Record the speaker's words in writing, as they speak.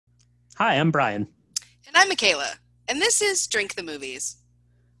Hi, I'm Brian, And I'm Michaela, and this is Drink the Movies.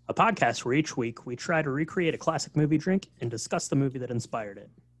 a podcast where each week we try to recreate a classic movie drink and discuss the movie that inspired it.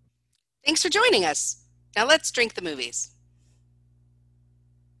 Thanks for joining us. Now let's drink the movies.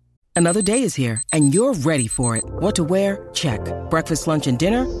 Another day is here, and you're ready for it. What to wear? Check. Breakfast, lunch, and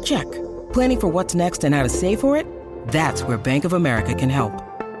dinner? Check. Planning for what's next and how to save for it? That's where Bank of America can help.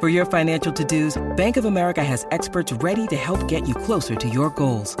 For your financial to-dos, Bank of America has experts ready to help get you closer to your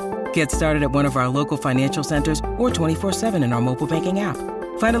goals. Get started at one of our local financial centers or 24/7 in our mobile banking app.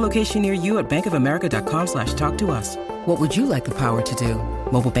 Find a location near you at bankofamerica.com/talktous. What would you like the power to do?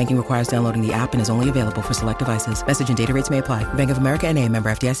 Mobile banking requires downloading the app and is only available for select devices. Message and data rates may apply. Bank of America N.A., member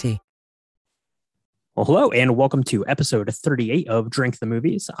FDIC. Well, hello, and welcome to episode 38 of Drink the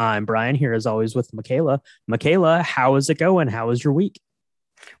Movies. I'm Brian, here as always with Michaela. Michaela, how is it going? How is your week?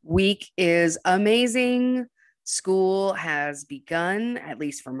 Week is amazing. School has begun, at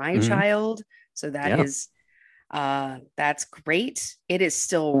least for my child. So that's great. It is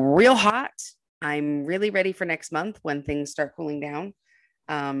still real hot. I'm really ready for next month when things start cooling down.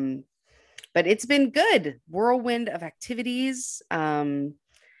 But it's been good. Whirlwind of activities. Trying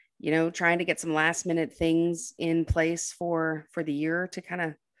to get some last minute things in place for the year to kind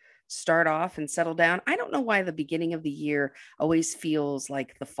of start off and settle down. I don't know why the beginning of the year always feels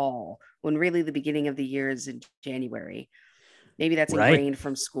like the fall when really the beginning of the year is in January. Maybe that's ingrained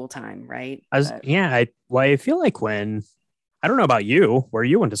from school time, right? I feel like I don't know about you, where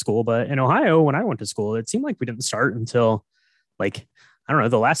you went to school, but in Ohio, when I went to school, it seemed like we didn't start until the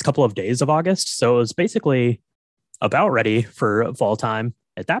last couple of days of August. So it was basically about ready for fall time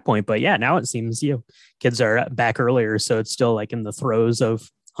at that point. But yeah, now it seems, kids are back earlier. So it's still like in the throes of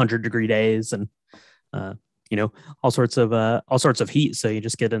 100-degree days and, all sorts of heat. So you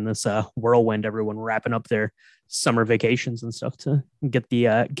just get in this whirlwind, everyone wrapping up their summer vacations and stuff to get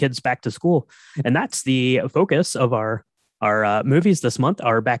the kids back to school. And that's the focus of our movies this month,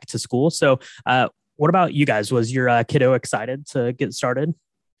 are back to school. So what about you guys? Was your kiddo excited to get started?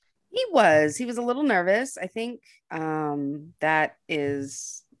 He was a little nervous. I think that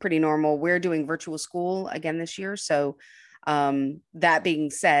is pretty normal. We're doing virtual school again this year. So that being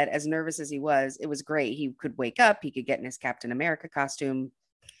said, as nervous as he was, it was great. He could wake up, he could get in his Captain America costume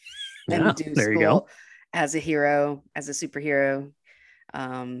and do school as a hero, as a superhero,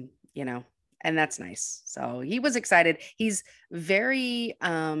 and that's nice. So he was excited. He's very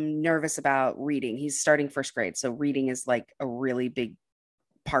nervous about reading. He's starting first grade. So reading is like a really big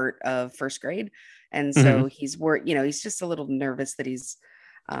part of first grade. And so he's just a little nervous that he's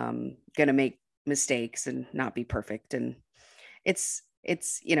going to make mistakes and not be perfect. And it's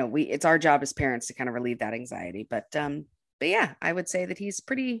our job as parents to kind of relieve that anxiety. But yeah, I would say that he's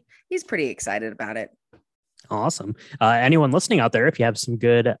pretty excited about it. Awesome. Anyone listening out there, if you have some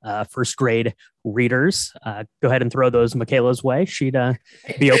good first grade readers, go ahead and throw those Michaela's way. She'd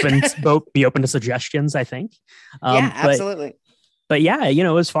be open to suggestions, I think. Yeah, absolutely. But yeah,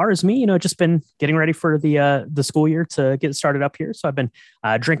 as far as me, just been getting ready for the school year to get started up here. So I've been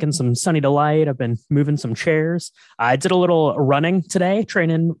drinking some Sunny Delight. I've been moving some chairs. I did a little running today,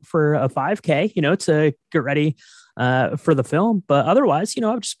 training for a 5K, to get ready for the film. But otherwise,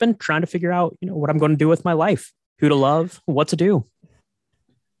 I've just been trying to figure out, what I'm going to do with my life, who to love, what to do.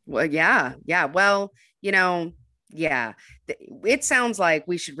 Well, yeah. Well, yeah. It sounds like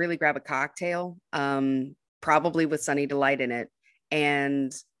we should really grab a cocktail, probably with Sunny Delight in it,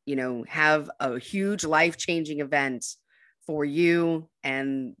 and have a huge life-changing event for you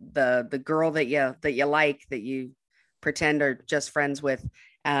and the girl that you like, that you pretend are just friends with,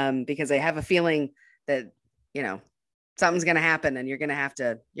 because I have a feeling that something's going to happen and you're going to have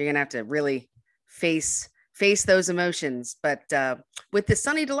to really face those emotions. But with the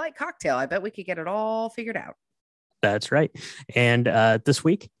Sunny Delight cocktail, I bet we could get it all figured out. That's right. And this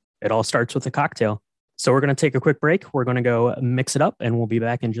week it all starts with a cocktail. So we're going to take a quick break. We're going to go mix it up, and we'll be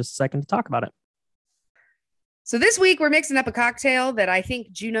back in just a second to talk about it. So this week we're mixing up a cocktail that I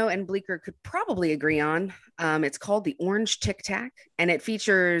think Juno and Bleecker could probably agree on. It's called the Orange Tic Tac, and it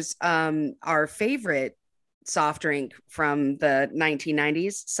features our favorite soft drink from the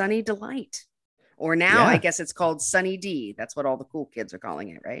 1990s, Sunny Delight. Or now, I guess it's called Sunny D. That's what all the cool kids are calling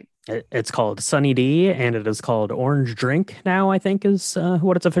it, right? It's called Sunny D, and it is called Orange Drink now, I think is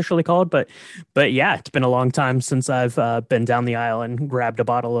what it's officially called. But yeah, it's been a long time since I've been down the aisle and grabbed a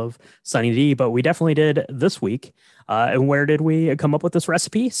bottle of Sunny D, but we definitely did this week. And where did we come up with this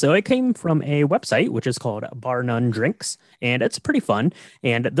recipe? So it came from a website, which is called Bar None Drinks, and it's pretty fun.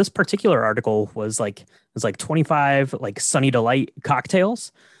 And this particular article was like 25 like Sunny Delight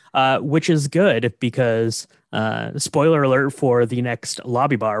cocktails. which is good because spoiler alert for the next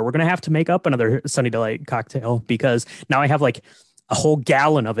lobby bar, we're going to have to make up another Sunny Delight cocktail because now I have like a whole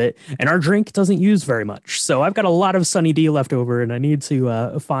gallon of it and our drink doesn't use very much. So I've got a lot of Sunny D left over and I need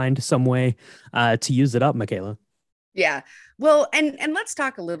to find some way to use it up, Michaela. Yeah. Well, and let's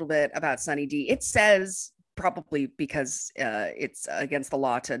talk a little bit about Sunny D. It says, probably because it's against the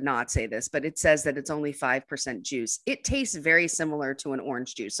law to not say this, but it says that it's only 5% juice. It tastes very similar to an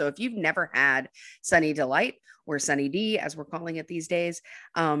orange juice. So if you've never had Sunny Delight or Sunny D, as we're calling it these days,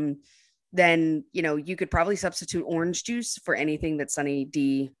 then, you know, you could probably substitute orange juice for anything that Sunny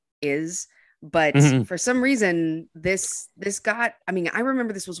D is. But for some reason, this got, I mean, I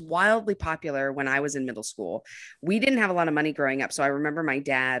remember this was wildly popular when I was in middle school. We didn't have a lot of money growing up. So I remember my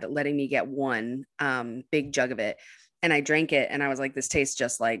dad letting me get one big jug of it. And I drank it and I was like, this tastes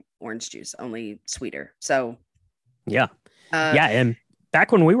just like orange juice, only sweeter. So yeah. And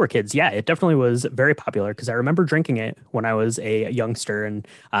back when we were kids, it definitely was very popular because I remember drinking it when I was a youngster and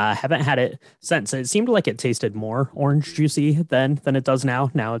haven't had it since. It seemed like it tasted more orange juicy than it does now.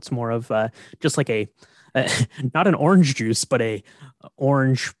 Now it's more of just like a not an orange juice, but a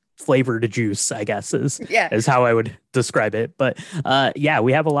orange flavored juice, I guess is how I would describe it. But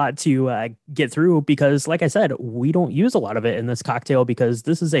we have a lot to get through because, like I said, we don't use a lot of it in this cocktail because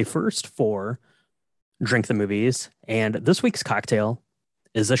this is a first for Drink the Movies, and this week's cocktail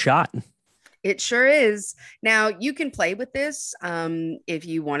is a shot. It sure is. Now you can play with this. If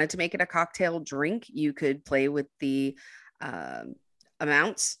you wanted to make it a cocktail drink, you could play with the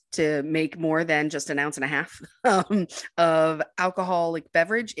amounts to make more than just an ounce and a half of alcoholic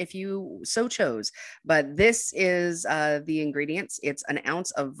beverage if you so chose. But this is the ingredients. It's an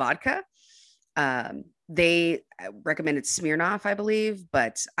ounce of vodka. They recommended Smirnoff, I believe,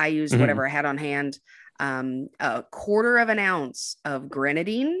 but I used whatever I had on hand. A quarter of an ounce of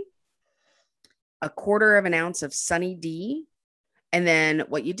grenadine, a quarter of an ounce of Sunny D. And then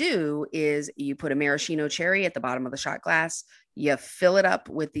what you do is you put a maraschino cherry at the bottom of the shot glass, you fill it up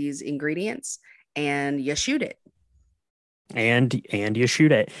with these ingredients and you shoot it. And you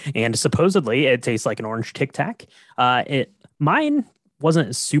shoot it. And supposedly it tastes like an orange Tic Tac. Mine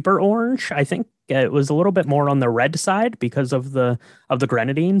wasn't super orange. I think it was a little bit more on the red side because of the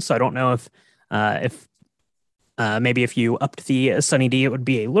grenadine. So I don't know if maybe if you upped the Sunny D, it would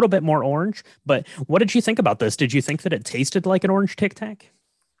be a little bit more orange. But what did you think about this? Did you think that it tasted like an orange Tic Tac?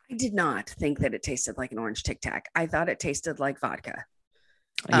 I did not think that it tasted like an orange Tic Tac. I thought it tasted like vodka.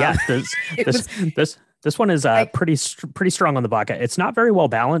 This one is pretty strong on the vodka. It's not very well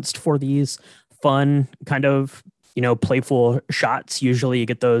balanced for these fun kind of, playful shots. Usually you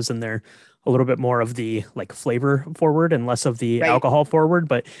get those and they're a little bit more of the like flavor forward and less of the alcohol forward.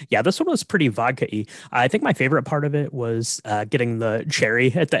 But yeah, this one was pretty vodka-y. I think my favorite part of it was getting the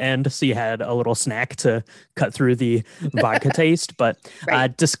cherry at the end. So you had a little snack to cut through the vodka taste. But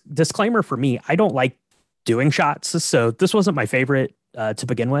disclaimer for me, I don't like doing shots. So this wasn't my favorite to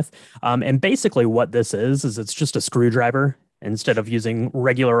begin with. And basically what this is it's just a screwdriver. Instead of using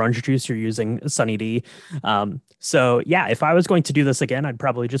regular orange juice, you're using Sunny D. So yeah, if I was going to do this again, I'd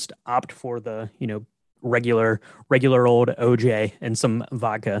probably just opt for the, regular old OJ and some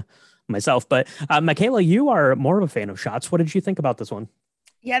vodka myself. But Michaela, you are more of a fan of shots. What did you think about this one?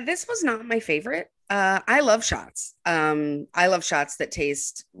 Yeah, this was not my favorite. I love shots. I love shots that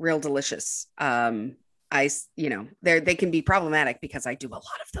taste real delicious. They can be problematic because I do a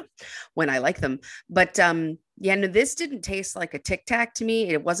lot of them when I like them. But this didn't taste like a Tic Tac to me.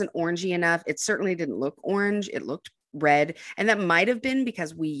 It wasn't orangey enough. It certainly didn't look orange. It looked red. And that might have been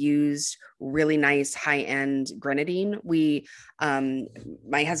because we used really nice high-end grenadine.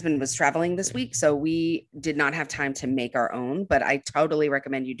 My husband was traveling this week, so we did not have time to make our own, but I totally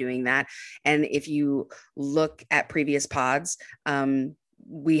recommend you doing that. And if you look at previous pods,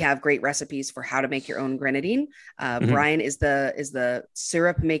 we have great recipes for how to make your own grenadine. Brian is the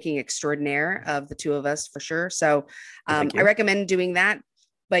syrup making extraordinaire of the two of us for sure. So I recommend doing that,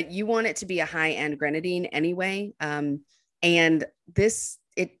 but you want it to be a high-end grenadine anyway. And this,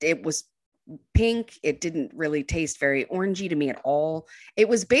 it was pink. It didn't really taste very orangey to me at all. It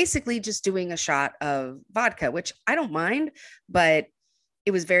was basically just doing a shot of vodka, which I don't mind, but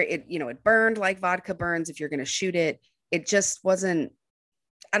it was it burned like vodka burns if you're going to shoot it. It just wasn't,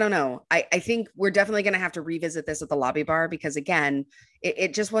 I don't know. I think we're definitely going to have to revisit this at the lobby bar because again,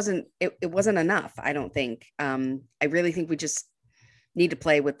 it just wasn't, it wasn't enough. I don't think, I really think we just need to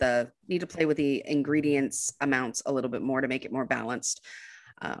play with the ingredients amounts a little bit more to make it more balanced.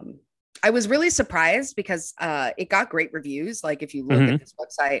 I was really surprised because it got great reviews. Like if you look Mm-hmm. at this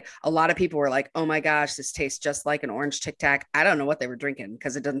website, a lot of people were like, "Oh my gosh, this tastes just like an orange Tic Tac." I don't know what they were drinking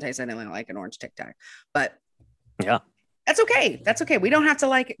because it doesn't taste anything like an orange Tic Tac, but Yeah. that's okay. That's okay. We don't have to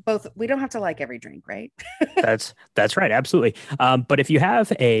like both. We don't have to like every drink, right? That's right, absolutely. But if you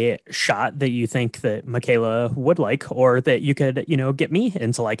have a shot that you think that Michaela would like, or that you could, get me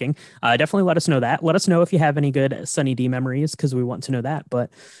into liking, definitely let us know that. Let us know if you have any good Sunny D memories, because we want to know that. But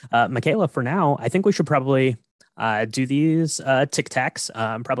Michaela, for now, I think we should probably do these Tic Tacs.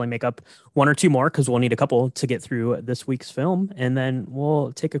 Probably make up one or two more because we'll need a couple to get through this week's film, and then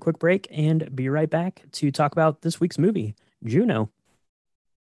we'll take a quick break and be right back to talk about this week's movie, Juno.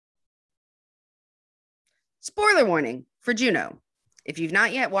 Spoiler warning for Juno. If you've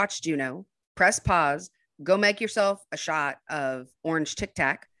not yet watched Juno, press pause, go make yourself a shot of orange Tic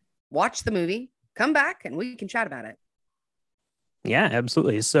Tac, watch the movie, come back, and we can chat about it. Yeah,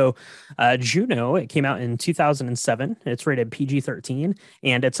 absolutely. So, Juno, it came out in 2007. It's rated PG-13,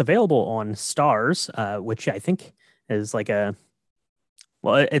 and it's available on Stars, which I think is like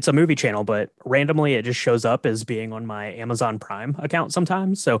it's a movie channel, but randomly it just shows up as being on my Amazon Prime account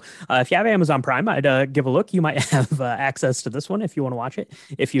sometimes. So if you have Amazon Prime, I'd give a look. You might have access to this one if you want to watch it,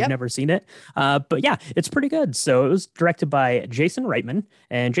 if you've never seen it. But yeah, it's pretty good. So it was directed by Jason Reitman,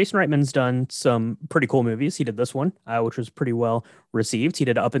 and Jason Reitman's done some pretty cool movies. He did this one, which was pretty well received. He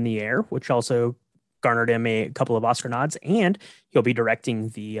did Up in the Air, which also garnered him a couple of Oscar nods, and he'll be directing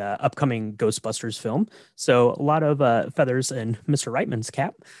the upcoming Ghostbusters film. So a lot of feathers in Mr. Reitman's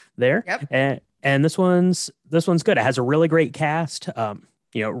cap there. Yep. And this one's good. It has a really great cast.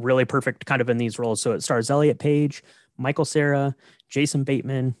 Really perfect kind of in these roles. So it stars Elliot Page, Michael Cera, Jason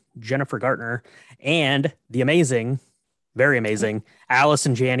Bateman, Jennifer Garner, and the amazing, very amazing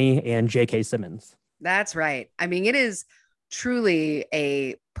Allison Janney and J.K. Simmons. That's right. I mean, it is truly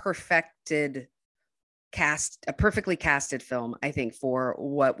a perfectly casted film, I think, for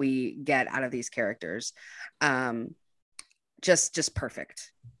what we get out of these characters. Just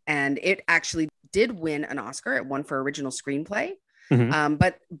perfect. And it actually did win an Oscar. It won for original screenplay. Mm-hmm.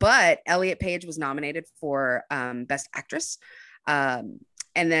 But Elliot Page was nominated for Best Actress. And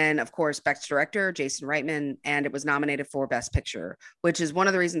then, of course, Best Director, Jason Reitman, and it was nominated for Best Picture, which is one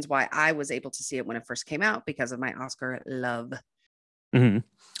of the reasons why I was able to see it when it first came out, because of my Oscar love. Mm-hmm.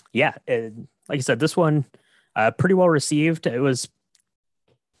 Yeah. Like I said, this one, pretty well received. It was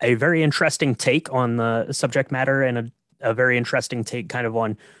a very interesting take on the subject matter, and a very interesting take kind of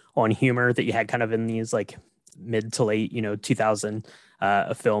on humor that you had kind of in these like mid to late, 2000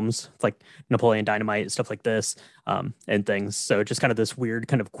 films like Napoleon Dynamite, stuff like this, and things. So just kind of this weird,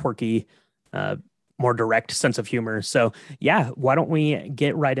 kind of quirky, more direct sense of humor. So yeah, why don't we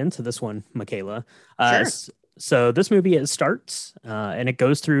get right into this one, Michaela? Sure. So this movie, it starts and it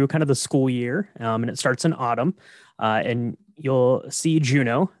goes through kind of the school year, and it starts in autumn, and you'll see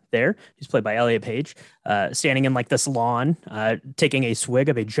Juno there, who's played by Elliot Page, standing in like this lawn, taking a swig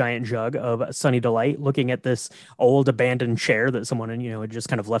of a giant jug of Sunny Delight, looking at this old abandoned chair that someone, had just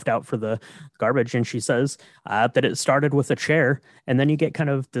kind of left out for the garbage. And she says that it started with a chair, and then you get kind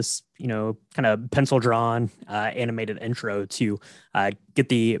of this, kind of pencil drawn animated intro to get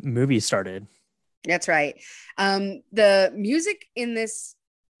the movie started. That's right. The music in this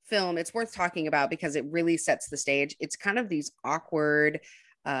film, it's worth talking about because it really sets the stage. It's kind of these awkward,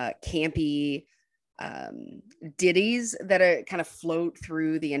 campy ditties that are kind of float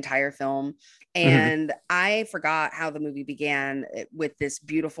through the entire film. And I forgot how the movie began with this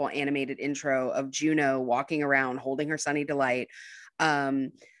beautiful animated intro of Juno walking around holding her Sunny Delight,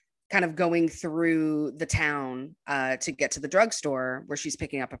 kind of going through the town to get to the drugstore where she's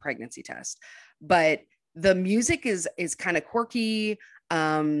picking up a pregnancy test. But the music is kind of quirky.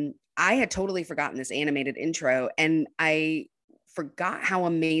 I had totally forgotten this animated intro, and I forgot how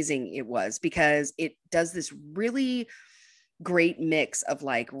amazing it was because it does this really great mix of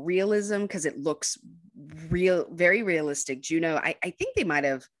like realism, because it looks real, very realistic. Juno, I think they might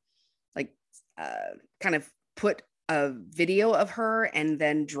have like kind of put a video of her and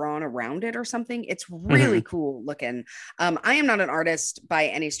then drawn around it or something. It's really cool looking. I am not an artist by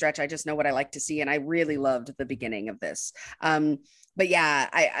any stretch. I just know what I like to see. And I really loved the beginning of this. But yeah,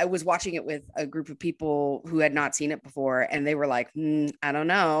 I was watching it with a group of people who had not seen it before, and they were like, I don't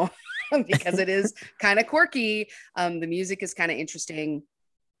know, because it is kind of quirky. The music is kind of interesting.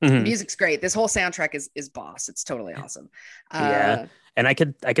 The music's great. This whole soundtrack is boss. It's totally awesome. Yeah. And I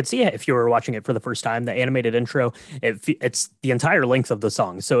could see it if you were watching it for the first time. The animated intro, it's the entire length of the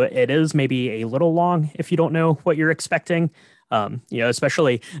song, so it is maybe a little long if you don't know what you're expecting.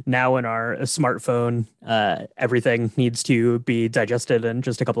 Especially now in our smartphone, everything needs to be digested in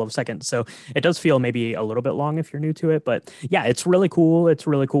just a couple of seconds. So it does feel maybe a little bit long if you're new to it, but yeah, it's really cool. It's a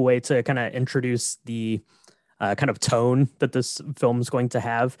really cool way to kind of introduce the kind of tone that this film is going to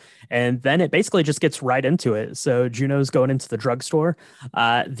have. And then it basically just gets right into it. So Juno's going into the drugstore.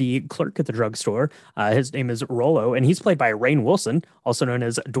 The clerk at the drugstore, his name is Rollo, and he's played by Rainn Wilson, also known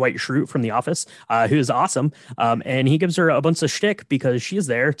as Dwight Schrute from The Office, who is awesome. And he gives her a bunch of shtick because she's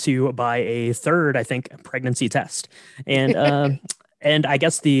there to buy a third, I think, pregnancy test. And and I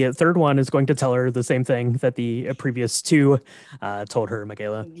guess the third one is going to tell her the same thing that the previous two told her,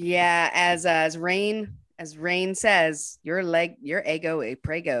 Michaela. Yeah, as Rainn says, your ego a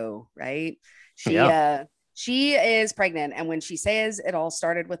prego, right? She is pregnant, and when she says it all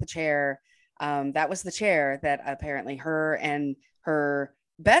started with a chair, that was the chair that apparently her and her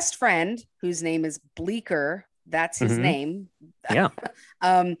best friend, whose name is Bleecker, that's his name. Yeah.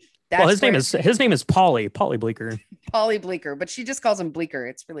 His name is Paulie Bleecker. Paulie Bleecker, but she just calls him Bleecker.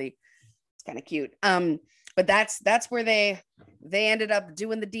 It's kind of cute. But that's where they ended up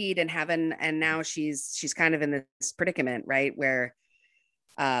doing the deed and now she's kind of in this predicament, right? Where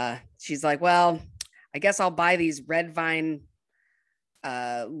she's like, well, I guess I'll buy these red vine.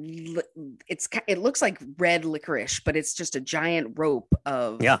 It looks like red licorice, but it's just a giant rope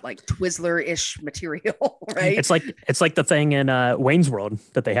of like Twizzler-ish material, right? It's like the thing in Wayne's World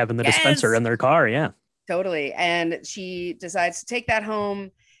that they have in the dispenser in their car. Yeah, totally. And she decides to take that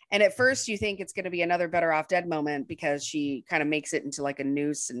home. And at first you think it's going to be another Better Off Dead moment because she kind of makes it into like a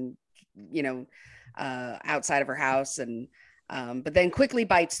noose and, outside of her house. And, but then quickly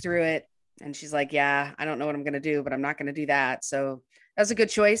bites through it. And she's like, yeah, I don't know what I'm going to do, but I'm not going to do that. So that's a good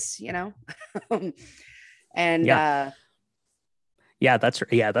choice, and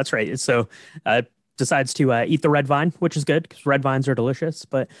that's right. So, decides to eat the red vine, which is good because red vines are delicious.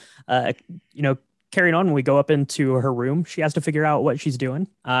 But, carrying on, when we go up into her room, she has to figure out what she's doing.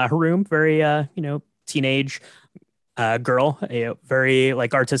 Her room, very, teenage girl, very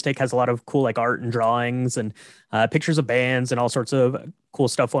like artistic, has a lot of cool like art and drawings and pictures of bands and all sorts of cool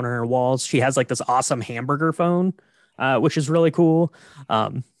stuff on her walls. She has like this awesome hamburger phone, which is really cool.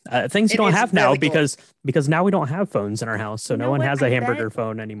 Things you don't have now because now we don't have phones in our house. So no one has a hamburger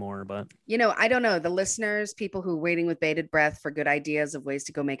phone anymore. But I don't know, the listeners, people who are waiting with bated breath for good ideas of ways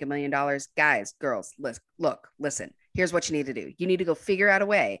to go make $1 million, guys, girls, listen, here's what you need to do. You need to go figure out a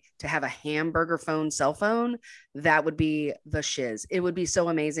way to have a hamburger phone cell phone. That would be the shiz. It would be so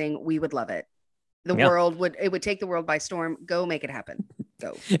amazing. We would love it. It would take the world by storm. Go make it happen.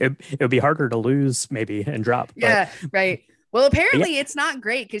 Go. It would be harder to lose maybe and drop. Yeah. Right. Well, apparently it's not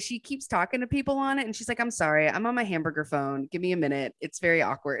great because she keeps talking to people on it and she's like, I'm sorry, I'm on my hamburger phone. Give me a minute. It's very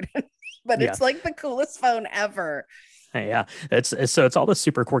awkward, but it's like the coolest phone ever. Yeah, it's all this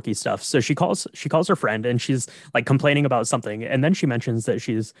super quirky stuff. So she calls her friend and she's like complaining about something, and then she mentions that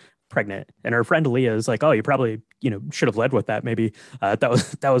she's pregnant, and her friend Leah is like, "Oh, you probably should have led with that. Maybe that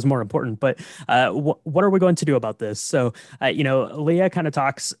was more important." But what are we going to do about this? So Leah kind of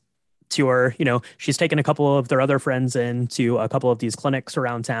talks to her. She's taken a couple of their other friends into a couple of these clinics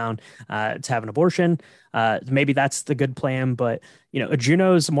around town to have an abortion. Maybe that's the good plan, but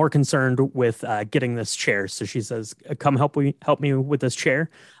Juno's more concerned with getting this chair. So she says, "Come help me with this chair."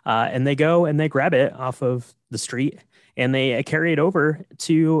 And they go and they grab it off of the street and they carry it over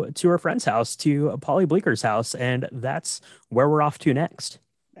to her friend's house, to Paulie Bleecker's house, and that's where we're off to next.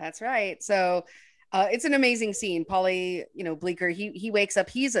 That's right. So it's an amazing scene. Paulie, Bleecker, he wakes up.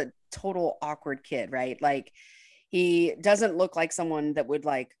 He's a total awkward kid, right? Like he doesn't look like someone that would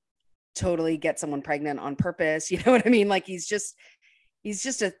like totally get someone pregnant on purpose. You know what I mean? Like he's just a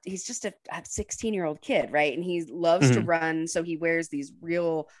 16-year-old kid, right? And he loves to run. So he wears these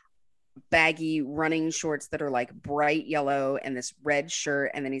real baggy running shorts that are like bright yellow and this red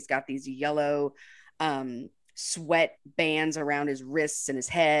shirt. And then he's got these yellow sweat bands around his wrists and his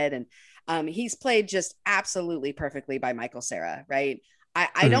head. And he's played just absolutely perfectly by Michael Cera, right?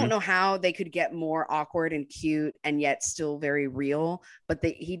 I don't know how they could get more awkward and cute and yet still very real, but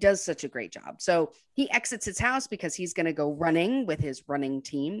he does such a great job. So he exits his house because he's going to go running with his running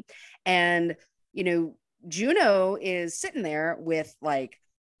team. And, Juno is sitting there with like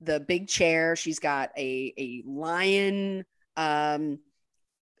the big chair. She's got a lion,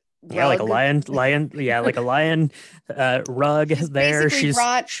 like a lion, like a lion rug there.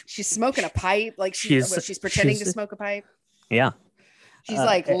 She's smoking a pipe, like she's pretending to smoke a pipe. Yeah. She's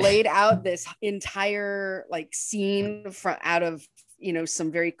like laid out this entire like scene out of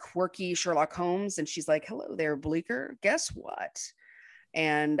some very quirky Sherlock Holmes, and she's like, "Hello there, Bleecker. Guess what?"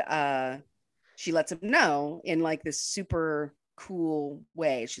 And she lets him know in like this super cool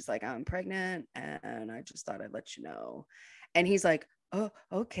way. She's like, I'm pregnant and I just thought I'd let you know. And he's like, oh,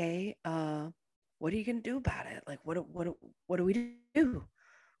 okay. What are you gonna do about it? Like, what do we do?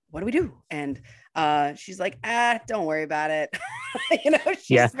 What do we do? And she's like, don't worry about it.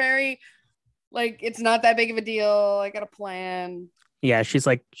 She's very like, it's not that big of a deal. I got a plan. Yeah, she's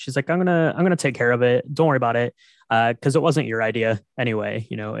like, I'm gonna take care of it. Don't worry about it, because it wasn't your idea anyway,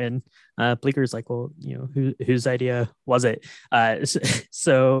 And Bleeker's like, well, whose idea was it?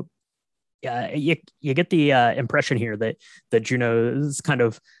 So yeah, you get the impression here that Juno is kind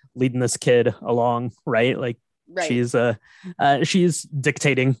of leading this kid along, right? Like, right. She's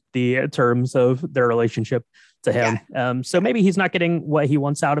dictating the terms of their relationship to him. Yeah. So maybe he's not getting what he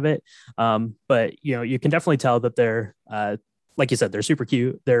wants out of it. But you can definitely tell that they're like you said, they're super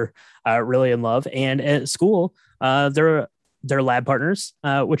cute. They're really in love. And at school, they're lab partners,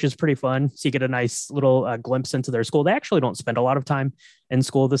 which is pretty fun. So you get a nice little glimpse into their school. They actually don't spend a lot of time in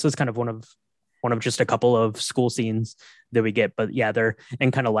school. This is kind of one of just a couple of school scenes that we get. But yeah, they're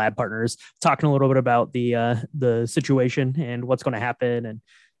in kind of lab partners, talking a little bit about the situation and what's going to happen.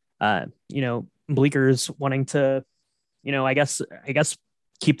 And Bleeker's wanting to, I guess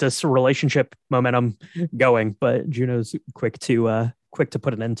keep this relationship momentum going, but Juno's quick to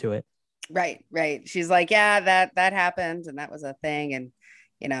put an end to it. Right. She's like, yeah, that happened and that was a thing. And,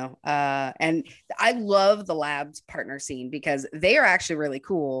 and I love the labs partner scene because they are actually really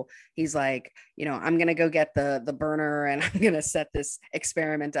cool. He's like, I'm going to go get the burner and I'm going to set this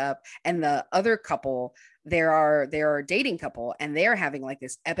experiment up. And the other couple, they're a dating couple and they're having like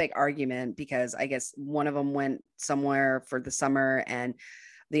this epic argument because I guess one of them went somewhere for the summer and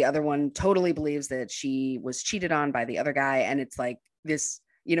the other one totally believes that she was cheated on by the other guy. And it's like this,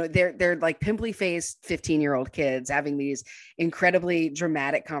 they're like pimply faced 15-year-old kids having these incredibly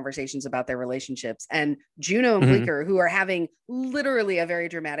dramatic conversations about their relationships. And Juno and Bleeker, who are having literally a very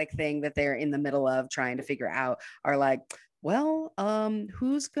dramatic thing that they're in the middle of trying to figure out, are like, well,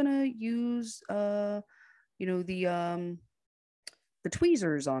 who's gonna use the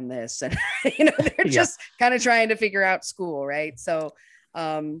tweezers on this? And they're just kind of trying to figure out school, right? So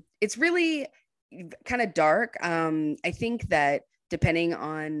it's really kind of dark. I think that depending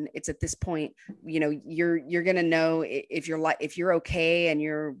on, it's at this point, you're gonna know if you're okay and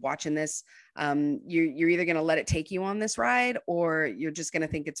you're watching this, you're either gonna let it take you on this ride or you're just gonna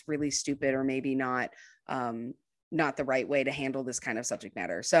think it's really stupid or maybe not the right way to handle this kind of subject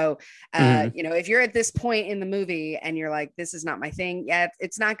matter. So, if you're at this point in the movie and you're like, this is not my thing,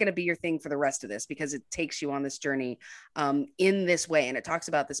 it's not going to be your thing for the rest of this because it takes you on this journey in this way. And it talks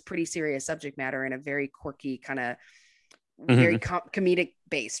about this pretty serious subject matter in a very quirky kind of very comedic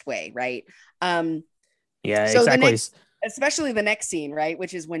based way. Right. Yeah, so exactly. Especially the next scene, right.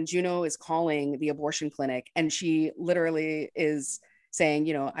 Which is when Juno is calling the abortion clinic and she literally is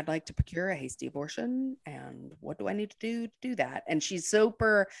saying, I'd like to procure a hasty abortion. And what do I need to do that? And she's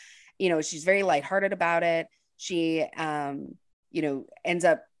super, she's very lighthearted about it. She, ends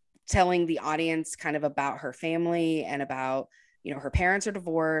up telling the audience kind of about her family and about, her parents are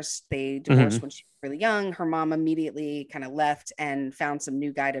divorced. They divorced when she was really young. Her mom immediately kind of left and found some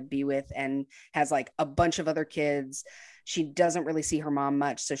new guy to be with and has like a bunch of other kids. She doesn't really see her mom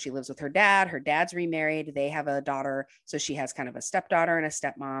much. So she lives with her dad. Her dad's remarried. They have a daughter. So she has kind of a stepdaughter and a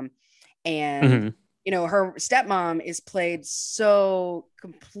stepmom. And, her stepmom is played so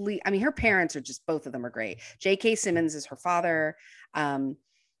complete. I mean, her parents are just, both of them are great. J.K. Simmons is her father.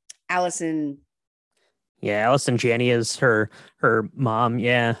 Allison Janney is her mom.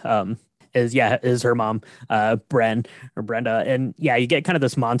 Is her mom, Brenda. And you get kind of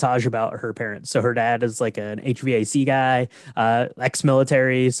this montage about her parents. So her dad is like an HVAC guy,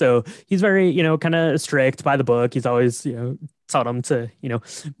 ex-military. So he's very, kind of strict by the book. He's always, taught him to,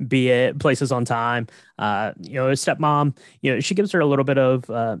 be at places on time. His stepmom, she gives her a little bit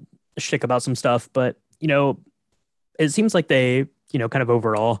of shtick about some stuff, but, it seems like they, kind of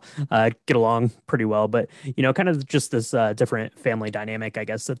overall get along pretty well, but, kind of just this different family dynamic, I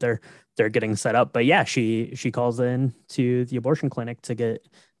guess, that they're getting set up. But yeah, she calls in to the abortion clinic to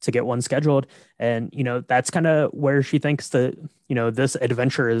get one scheduled. And, that's kind of where she thinks that, this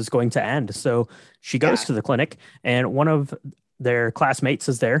adventure is going to end. So she goes to the clinic and one of their classmates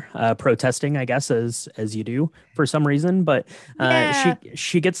is there protesting, I guess, as you do for some reason. But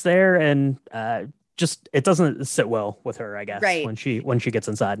she gets there and just it doesn't sit well with her, I guess, when she gets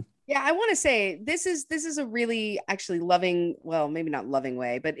inside. Yeah, I want to say this is a really actually loving, well, maybe not loving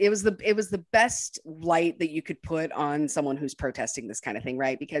way, but it was the best light that you could put on someone who's protesting this kind of thing,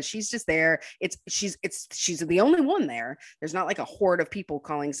 right? Because she's just there. She's the only one there. There's not like a horde of people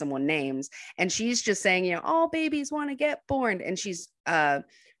calling someone names, and she's just saying, all babies want to get born, and she's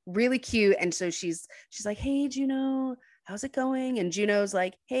really cute, and so she's like, "Hey, Juno, how's it going?" And Juno's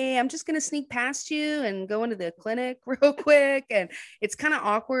like, "Hey, I'm just gonna sneak past you and go into the clinic real quick." And it's kind of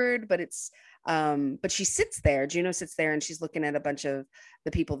awkward, but but she sits there. Juno sits there and she's looking at a bunch of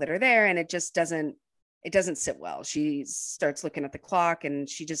the people that are there, and it doesn't sit well. She starts looking at the clock and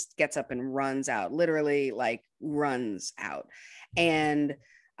she just gets up and runs out, literally like runs out. And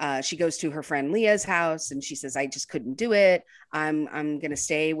she goes to her friend Leah's house and she says, "I just couldn't do it. I'm going to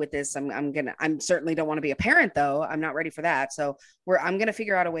stay with this. I'm certainly don't want to be a parent though. I'm not ready for that. So I'm going to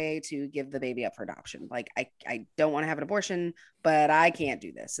figure out a way to give the baby up for adoption. Like I don't want to have an abortion, but I can't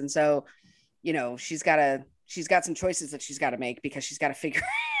do this." And so, she's got some choices that she's got to make because she's got to figure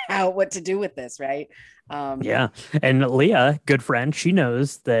out what to do with this. Right. Yeah. And Leah, good friend, she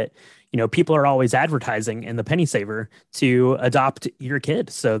knows that, people are always advertising in the Penny Saver to adopt your kid.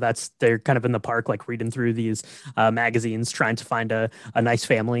 So they're kind of in the park, like reading through these magazines, trying to find a nice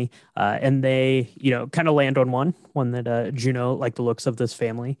family. And they, kind of land on one that Juno liked the looks of this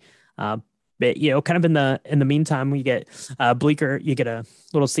family. But, kind of in the meantime, we get Bleeker, you get a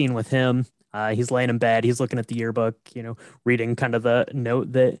little scene with him. He's laying in bed. He's looking at the yearbook, reading kind of the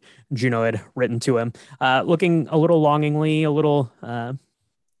note that Juno had written to him, looking a little longingly, a little,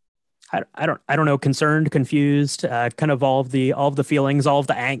 I don't know, concerned, confused, kind of all of the feelings, all of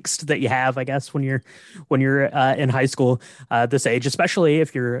the angst that you have, I guess, when you're in high school, this age, especially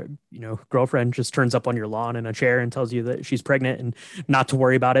if your, girlfriend just turns up on your lawn in a chair and tells you that she's pregnant and not to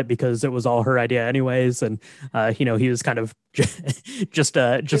worry about it because it was all her idea anyways. And, he was kind of just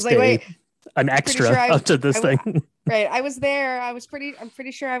like, an extra sure to this thing. Right. I was there. I'm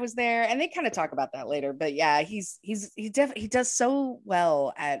pretty sure I was there. And they kind of talk about that later, but yeah, he does so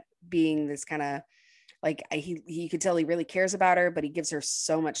well at being this kind of like, he could tell he really cares about her, but he gives her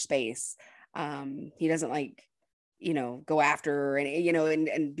so much space. He doesn't like, go after her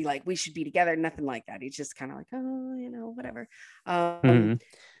and be like, we should be together. Nothing like that. He's just kind of like, oh, whatever.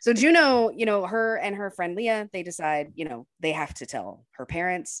 So Juno, her and her friend Leah, they decide, they have to tell her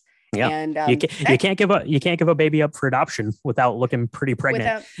parents. Yeah, and you can't give a baby up for adoption without looking pretty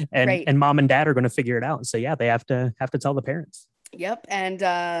pregnant, and mom and dad are going to figure it out. So yeah, they have to tell the parents. Yep, and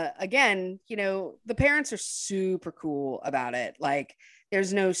again, the parents are super cool about it. Like,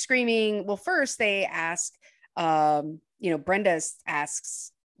 there's no screaming. Well, first they ask, Brenda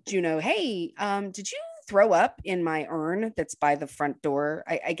asks Juno, "Hey, did you throw up in my urn that's by the front door?"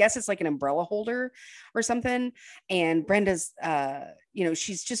 I guess it's like an umbrella holder or something. And Brenda's,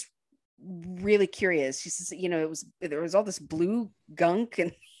 she's just really curious. She says, there was all this blue gunk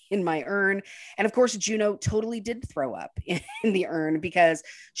in my urn. And of course, Juno totally did throw up in the urn because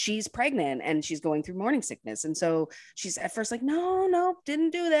she's pregnant and she's going through morning sickness. And so she's at first like, no, didn't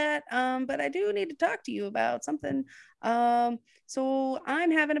do that. But I do need to talk to you about something. So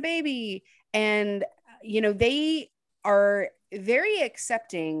I'm having a baby. And, they are very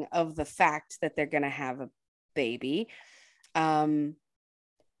accepting of the fact that they're going to have a baby.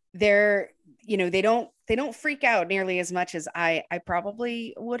 They don't freak out nearly as much as I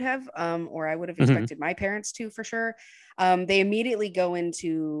probably would have, or I would have expected my parents to, for sure. They immediately go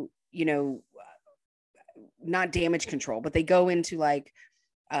into, not damage control, but they go into like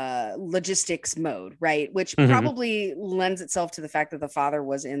logistics mode, right? Which probably lends itself to the fact that the father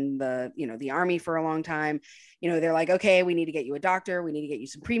was in the army for a long time. They're like, okay, we need to get you a doctor. We need to get you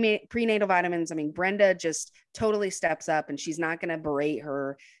some prenatal vitamins. I mean, Brenda just totally steps up, and she's not going to berate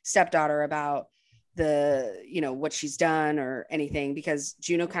her stepdaughter about what she's done or anything, because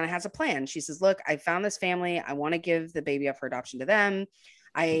Juno kind of has a plan. She says, "Look, I found this family. I want to give the baby up for adoption to them.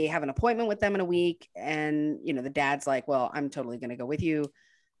 I have an appointment with them in a week." And, the dad's like, "Well, I'm totally going to go with you."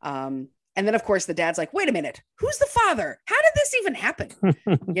 And then of course the dad's like, "Wait a minute, who's the father? How did this even happen?"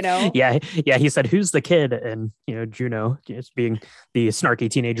 Yeah. He said, "Who's the kid?" And, Juno, just being the snarky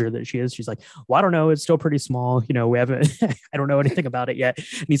teenager that she is, she's like, "Well, I don't know. It's still pretty small. We haven't, I don't know anything about it yet."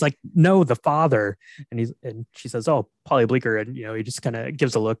 And he's like, "No, the father." And she says, "Oh, Polly Bleeker." And, he just kind of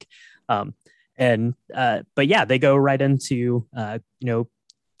gives a look. But yeah, they go right into,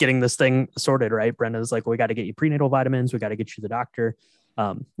 getting this thing sorted, right? Brenda's like, "Well, we got to get you prenatal vitamins. We got to get you the doctor."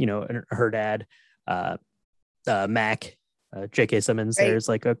 And her dad, Mac, J.K. Simmons, right, there's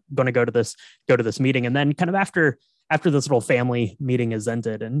like going to go to this meeting. And then kind of after this little family meeting is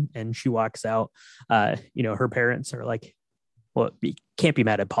ended and she walks out, her parents are like, well, you can't be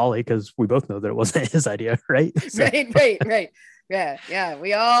mad at Polly because we both know that it wasn't his idea, right? So, Right. Yeah.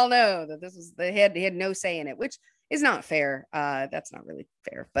 We all know that they had no say in it, which is not fair. That's not really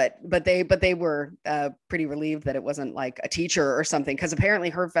fair, but they were pretty relieved that it wasn't like a teacher or something, because apparently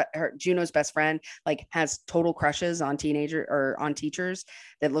her Juno's best friend like has total crushes on teachers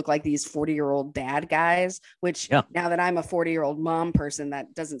that look like these 40-year-old dad guys, which now that I'm a 40-year-old mom person,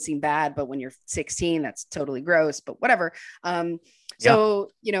 that doesn't seem bad, but when you're 16, that's totally gross, but whatever. So,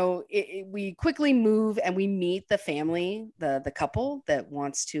 we quickly move and we meet the family, the couple that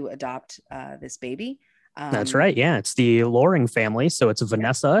wants to adopt this baby. That's right. Yeah, it's the Loring family. So it's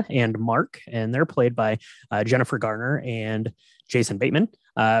Vanessa and Mark, and they're played by Jennifer Garner and Jason Bateman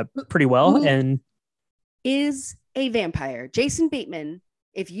pretty well. Who and is a vampire. Jason Bateman,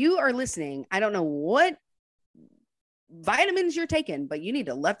 if you are listening, I don't know what vitamins you're taking, but you need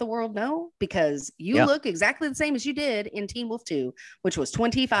to let the world know, because you look exactly the same as you did in Teen Wolf 2, which was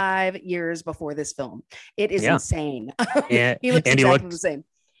 25 years before this film. It is insane. He looks exactly the same.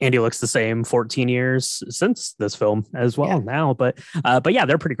 And he looks the same 14 years since this film as well now. But yeah,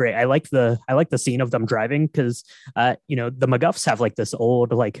 they're pretty great. I like the scene of them driving because, the McGuffs have like this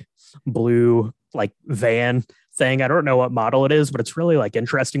old, like blue, like van thing. I don't know what model it is, but it's really like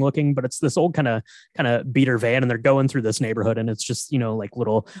interesting looking, but it's this old kind of beater van, and they're going through this neighborhood, and it's just, like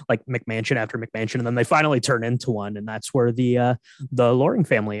little like McMansion after McMansion. And then they finally turn into one. And that's where the Loring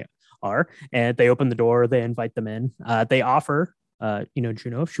family are. And they open the door, they invite them in, they offer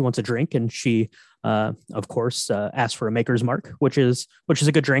Juno if she wants a drink, and she of course asks for a Maker's Mark, which is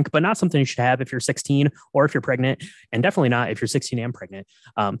a good drink, but not something you should have if you're 16 or if you're pregnant, and definitely not if you're 16 and pregnant.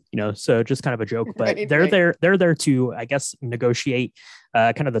 So just kind of a joke, but they're there to, I guess, negotiate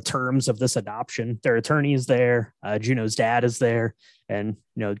kind of the terms of this adoption. Their attorney's there, Juno's dad is there, and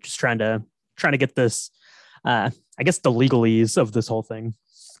just trying to get this I guess the legalese of this whole thing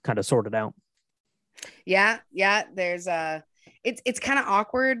kind of sorted out. Yeah, there's it's kind of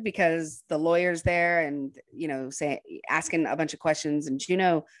awkward because the lawyer's there and asking a bunch of questions, and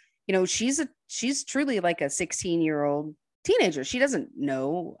Juno, she's truly like a 16-year-old teenager. She doesn't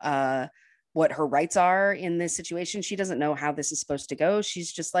know what her rights are in this situation. She doesn't know how this is supposed to go.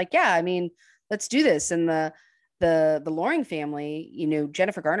 She's just like, let's do this. And the Loring family,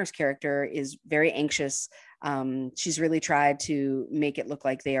 Jennifer Garner's character is very anxious. She's really tried to make it look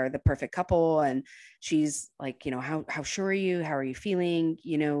like they are the perfect couple. And she's like, how sure are you? How are you feeling?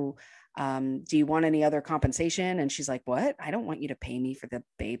 Do you want any other compensation? And she's like, what? I don't want you to pay me for the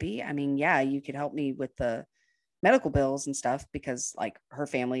baby. I mean, yeah, you could help me with the medical bills and stuff, because like her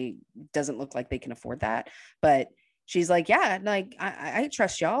family doesn't look like they can afford that. But she's like, yeah, like I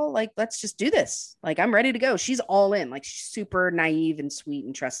trust y'all. Like, let's just do this. Like, I'm ready to go. She's all in. Like, she's super naive and sweet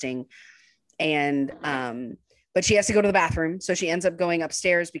and trusting. And, but she has to go to the bathroom. So she ends up going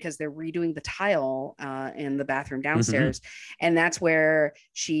upstairs because they're redoing the tile in the bathroom downstairs. Mm-hmm. And that's where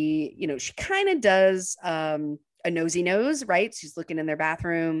she kind of does a nosy nose, right? She's looking in their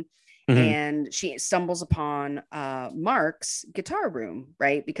bathroom. Mm-hmm. And she stumbles upon Mark's guitar room,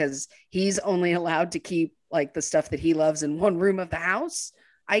 right? Because he's only allowed to keep like the stuff that he loves in one room of the house,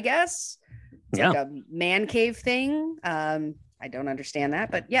 I guess. It's like a man cave thing. I don't understand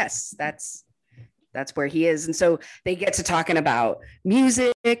that, but yes, that's where he is. And so they get to talking about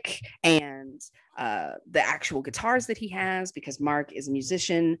music and the actual guitars that he has, because Mark is a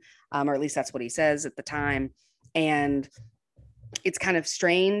musician, or at least that's what he says at the time. And it's kind of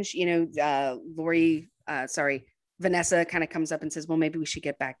strange, Vanessa kind of comes up and says, well, maybe we should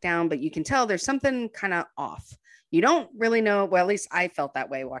get back down, but you can tell there's something kind of off. You don't really know. Well, at least I felt that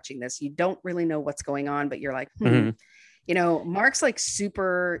way watching this. You don't really know what's going on, but you're like, Mark's like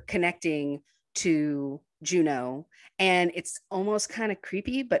super connecting to Juno, and it's almost kind of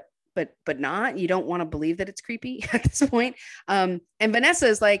creepy, but not. You don't want to believe that it's creepy at this point. And Vanessa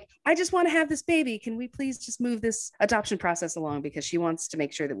is like, I just want to have this baby. Can we please just move this adoption process along? Because she wants to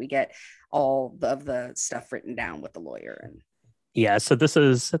make sure that we get all of the stuff written down with the lawyer. And so this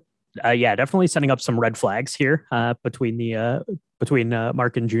is definitely setting up some red flags here between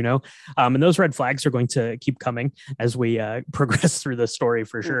Mark and Juno. And those red flags are going to keep coming as we progress through the story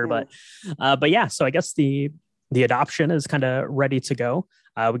for sure. Mm-hmm. But yeah, so I guess the adoption is kind of ready to go.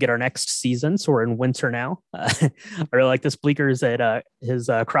 We get our next season, so we're in winter now. I really like this. Bleeker's at his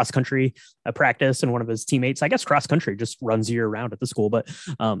cross country practice, and one of his teammates, I guess cross country just runs year round at the school, but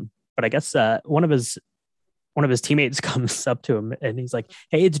I guess one of his teammates comes up to him and he's like,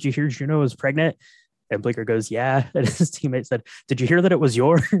 "Hey, did you hear Juno was pregnant?" And Bleeker goes, "Yeah." And his teammate said, "Did you hear that it was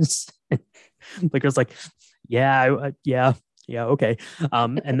yours?" Bleeker's like, "Yeah, yeah, okay.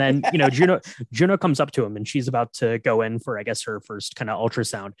 And then, Juno comes up to him and she's about to go in for, I guess, her first kind of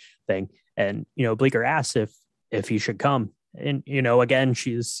ultrasound thing. And, Bleeker asks if he should come. And, again,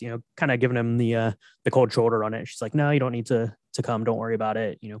 she's, kind of giving him the cold shoulder on it. She's like, no, you don't need to come. Don't worry about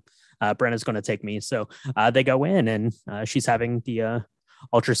it. Brenda's going to take me. So they go in and she's having the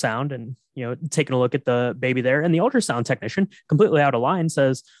ultrasound and, taking a look at the baby there. And the ultrasound technician, completely out of line,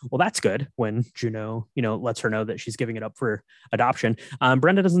 says, well, that's good, when Juno, lets her know that she's giving it up for adoption.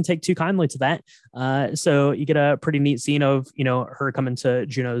 Brenda doesn't take too kindly to that. So you get a pretty neat scene of, her coming to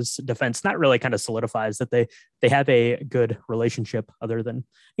Juno's defense. That really kind of solidifies that they have a good relationship, other than,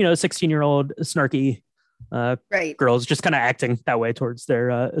 16-year-old snarky right. girls just kind of acting that way towards their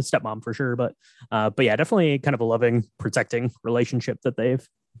stepmom for sure. But yeah, definitely kind of a loving, protecting relationship that they've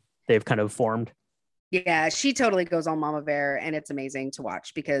kind of formed. Yeah, she totally goes on mama bear, and it's amazing to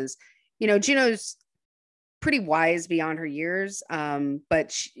watch because, Juno's pretty wise beyond her years.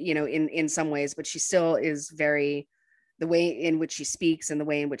 But she, in some ways, but she still is very, the way in which she speaks and the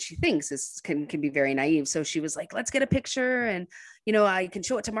way in which she thinks can be very naive. So she was like, let's get a picture and, I can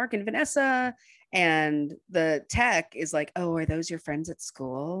show it to Mark and Vanessa. And the tech is like, oh, are those your friends at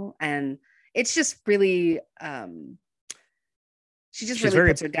school? And it's just really, she's really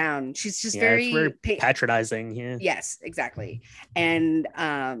puts her down. She's just very patronizing. Yeah. Yes, exactly. And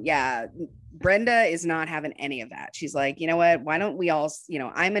Brenda is not having any of that. She's like, you know what? Why don't we all,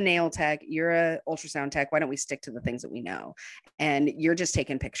 I'm a nail tech, you're a ultrasound tech. Why don't we stick to the things that we know? And you're just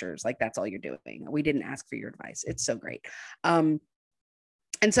taking pictures. Like, that's all you're doing. We didn't ask for your advice. It's so great. And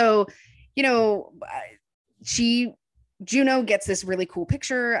so, Juno gets this really cool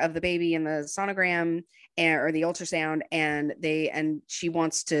picture of the baby in the sonogram or the ultrasound, and she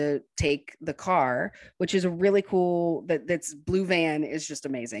wants to take the car, which is a really cool, that's blue van is just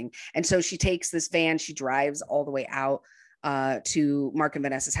amazing. And so she takes this van, she drives all the way out to Mark and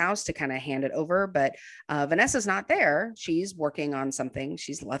Vanessa's house to kind of hand it over. But Vanessa's not there. She's working on something.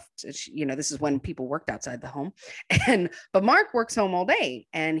 She's left, this is when people worked outside the home. But Mark works home all day,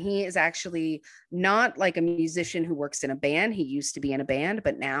 and he is actually not like a musician who works in a band. He used to be in a band,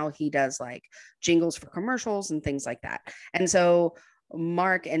 but now he does like jingles for commercials and things like that. And so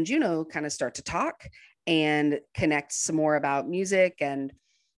Mark and Juno kind of start to talk and connect some more about music. And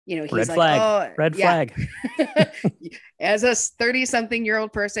he's red like, flag. oh, red flag. As a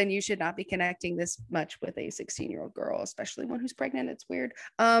 30-something-year-old person, you should not be connecting this much with a 16-year-old girl, especially one who's pregnant. It's weird.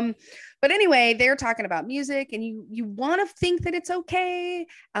 But anyway, they're talking about music, and you want to think that it's okay.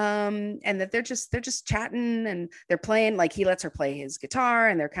 And that they're just chatting, and they're playing, like, he lets her play his guitar,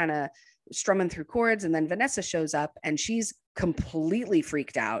 and they're kind of strumming through chords. And then Vanessa shows up, and she's completely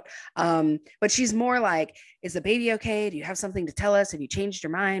freaked out. But she's more like, is the baby okay? Do you have something to tell us? Have you changed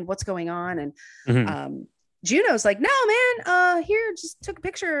your mind? What's going on? And Juno's like, no, man, here, just took a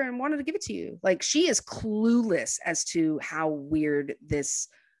picture and wanted to give it to you. Like, she is clueless as to how weird this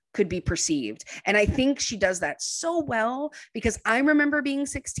could be perceived. And I think she does that so well, because I remember being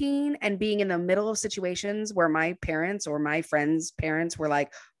 16 and being in the middle of situations where my parents or my friends' parents were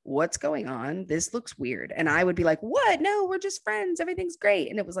like, what's going on? This looks weird. And I would be like, what? No, we're just friends. Everything's great.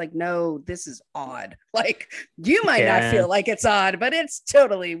 And it was like, no, this is odd. Like, you might not feel like it's odd, but it's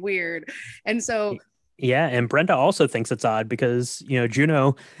totally weird. And so, yeah. And Brenda also thinks it's odd because,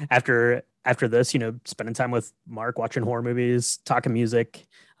 Juno, after this, spending time with Mark, watching horror movies, talking music,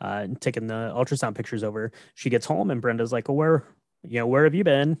 taking the ultrasound pictures over, she gets home and Brenda's like, well, where have you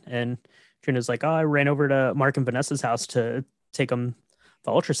been? And Juno's like, oh, I ran over to Mark and Vanessa's house to take them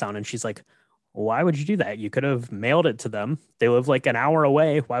the ultrasound. And she's like, why would you do that? You could have mailed it to them. They live like an hour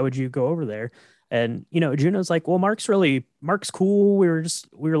away. Why would you go over there? And, Juno's like, well, Mark's cool. We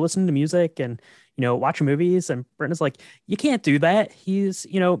were listening to music and, watching movies. And Brenda's like, you can't do that. He's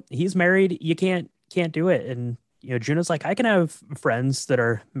married. You can't do it. And, Juno's like, I can have friends that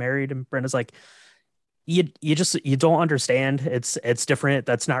are married. And Brenda's like, you don't understand. It's different.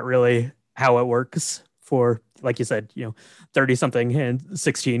 That's not really how it works for, like you said, 30 something and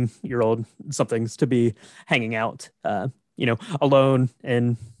 16-year-old somethings to be hanging out, alone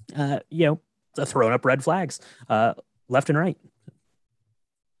and, throwing up red flags, left and right.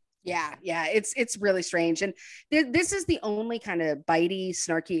 Yeah. It's really strange. And this is the only kind of bitey,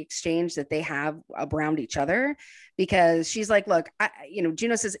 snarky exchange that they have around each other, because she's like, look,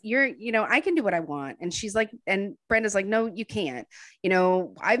 Juno says, I can do what I want. And she's like, and Brenda's like, no, you can't.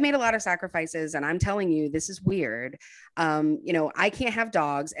 I've made a lot of sacrifices, and I'm telling you, this is weird. I can't have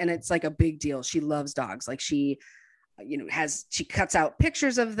dogs. And it's like a big deal. She loves dogs. Like, she cuts out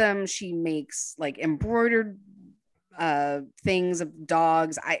pictures of them. She makes like embroidered things of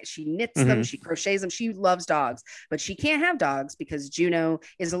dogs. She knits them, she crochets them. She loves dogs, but she can't have dogs because Juno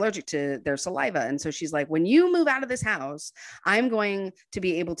is allergic to their saliva. And so she's like, when you move out of this house, I'm going to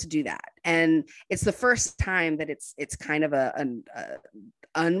be able to do that. And it's the first time that it's kind of an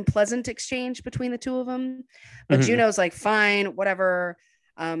unpleasant exchange between the two of them. But Juno's like, fine, whatever.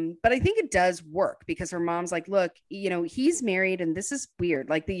 But I think it does work because her mom's like, look, he's married and this is weird.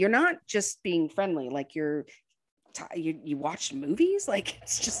 Like you're not just being friendly. Like you watched movies. Like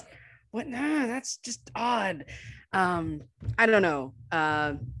it's just that's just odd. I don't know.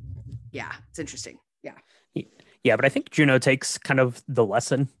 Yeah, it's interesting. Yeah. But I think Juno takes kind of the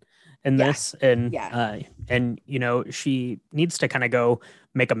lesson in this and she needs to kind of go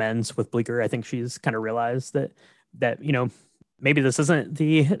make amends with Bleecker. I think she's kind of realized that maybe this isn't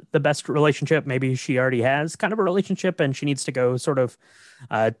the best relationship. Maybe she already has kind of a relationship and she needs to go sort of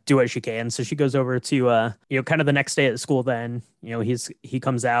do what she can. So she goes over to, kind of the next day at school. Then, he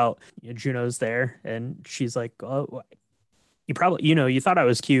comes out, Juno's there and she's like, oh, you probably, you thought I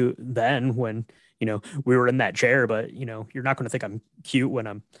was cute then when, we were in that chair, but, you're not going to think I'm cute when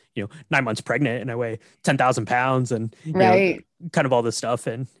I'm, 9 months pregnant and I weigh 10,000 pounds and kind of all this stuff.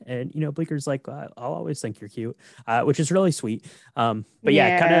 And Bleeker's like, I'll always think you're cute, which is really sweet. But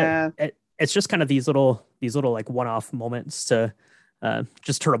kind of, it's just kind of these little like one-off moments to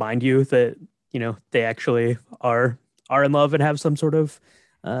just to remind you that, they actually are in love and have some sort of,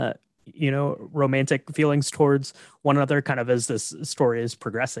 romantic feelings towards one another kind of as this story is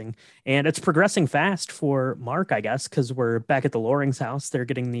progressing. And it's progressing fast for Mark, I guess, because we're back at the Lorings house. They're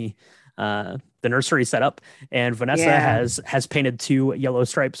getting the nursery set up and Vanessa has painted 2 yellow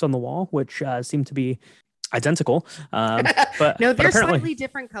stripes on the wall, which seem to be identical. But no, they're but slightly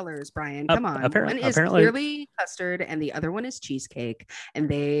different colors, Brian. Come on. One is clearly custard and the other one is cheesecake, and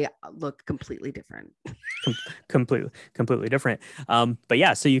they look completely different. completely different. But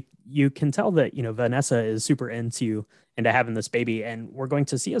yeah, so you can tell that, Vanessa is super into having this baby, and we're going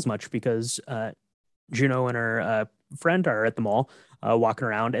to see as much because Juno and her friend are at the mall walking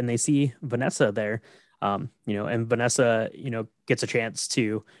around and they see Vanessa there. And Vanessa, gets a chance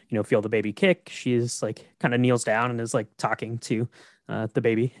to, feel the baby kick. She's like kind of kneels down and is like talking to the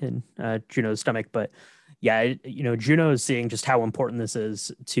baby in Juno's stomach. But yeah, Juno is seeing just how important this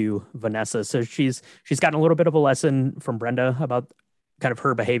is to Vanessa. So she's gotten a little bit of a lesson from Brenda about kind of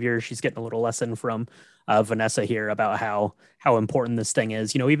her behavior. She's getting a little lesson from Vanessa here about how important this thing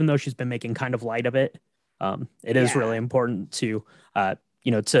is. Even though she's been making kind of light of it, it is really important to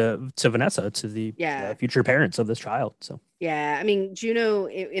to Vanessa, to the future parents of this child. So yeah, I mean, Juno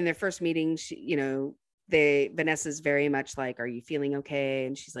in their first meeting, Vanessa's very much like, "Are you feeling okay?"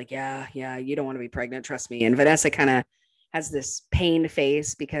 And she's like, "Yeah, you don't want to be pregnant, trust me." And Vanessa kind of has this pained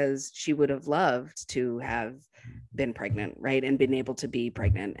face because she would have loved to have been pregnant, right, and been able to be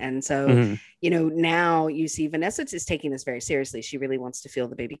pregnant. And so, now you see Vanessa is taking this very seriously. She really wants to feel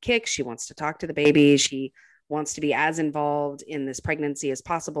the baby kick. She wants to talk to the baby. She wants to be as involved in this pregnancy as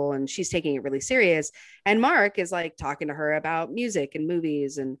possible. And she's taking it really serious. And Mark is like talking to her about music and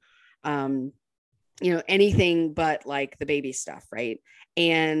movies and, anything but like the baby stuff. Right.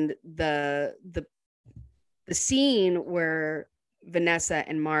 And the scene where Vanessa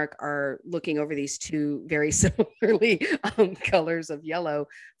and Mark are looking over these 2 very similarly colors of yellow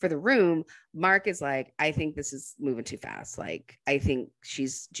for the room. Mark is like, I think this is moving too fast. Like, I think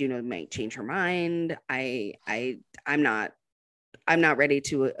Juno might change her mind. I'm not ready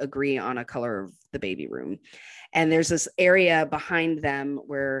to agree on a color of the baby room. And there's this area behind them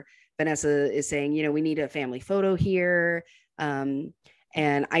where Vanessa is saying, we need a family photo here.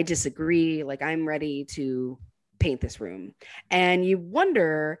 And I disagree. Like, I'm ready to paint this room. And you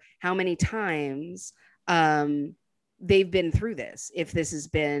wonder how many times they've been through this. If this has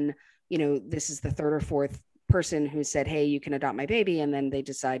been, this is the 3rd or 4th person who said, hey, you can adopt my baby, and then they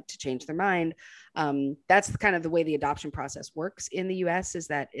decide to change their mind. That's kind of the way the adoption process works in the US, is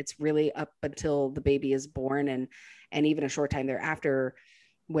that it's really up until the baby is born and even a short time thereafter,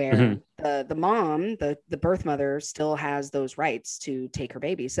 where the mom, the birth mother, still has those rights to take her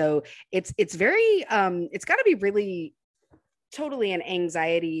baby. So it's very it's got to be really totally an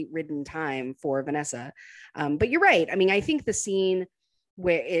anxiety ridden time for Vanessa. But you're right. I mean, I think the scene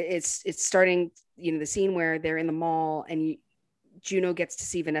where it's starting, the scene where they're in the mall and Juno gets to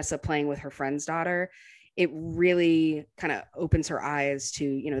see Vanessa playing with her friend's daughter, it really kind of opens her eyes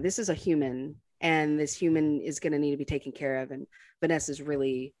to, this is a human, and this human is going to need to be taken care of. And Vanessa's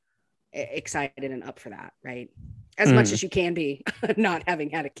really excited and up for that, right? As much as you can be, not having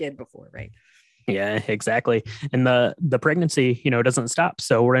had a kid before, right? Yeah, exactly. And the pregnancy, doesn't stop.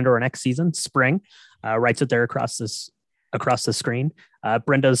 So we're into our next season, spring. writes it there across the screen.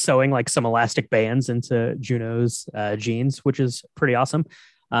 Brenda's sewing like some elastic bands into Juno's jeans, which is pretty awesome.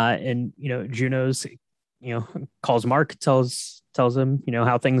 And Juno's calls Mark, tells him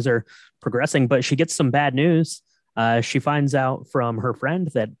how things are progressing, but she gets some bad news. She finds out from her friend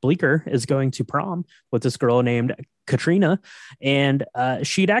that Bleecker is going to prom with this girl named Katrina, and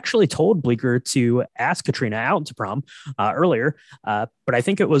she'd actually told Bleecker to ask Katrina out to prom earlier, but I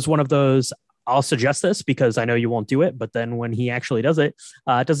think it was one of those, I'll suggest this because I know you won't do it, but then when he actually does it,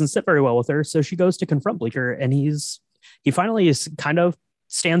 it doesn't sit very well with her. So she goes to confront Bleecker, and he finally is kind of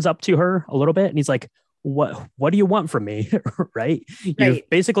stands up to her a little bit, and he's like, what do you want from me? Right.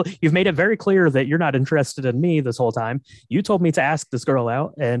 You've made it very clear that you're not interested in me this whole time. You told me to ask this girl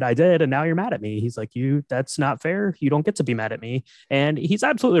out, and I did, and now you're mad at me. He's like, that's not fair. You don't get to be mad at me. And he's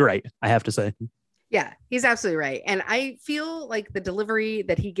absolutely right, I have to say. Yeah, he's absolutely right. And I feel like the delivery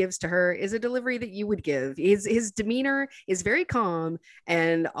that he gives to her is a delivery that you would give. His demeanor is very calm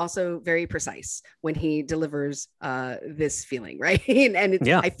and also very precise when he delivers this feeling, right?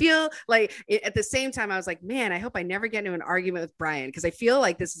 I feel like at the same time, I was like, man, I hope I never get into an argument with Brian, because I feel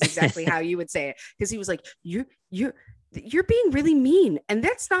like this is exactly how you would say it. Because he was like, you're being really mean, and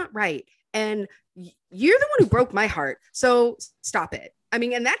that's not right. And you're the one who broke my heart. So stop it. I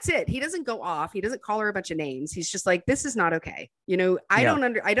mean, and that's it. He doesn't go off. He doesn't call her a bunch of names. He's just like, this is not okay. I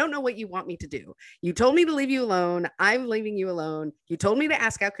don't know what you want me to do. You told me to leave you alone. I'm leaving you alone. You told me to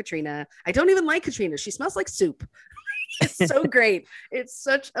ask out Katrina. I don't even like Katrina. She smells like soup. It's so great. It's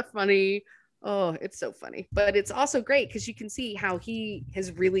such a funny, it's so funny, but it's also great because you can see how he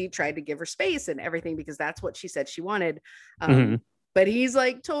has really tried to give her space and everything, because that's what she said she wanted. But he's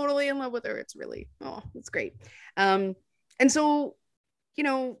like totally in love with her. It's really, it's great. And so,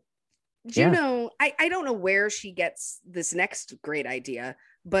 Juno, I don't know where she gets this next great idea,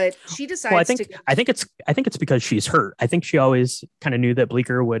 but she decides I think it's because she's hurt. I think she always kind of knew that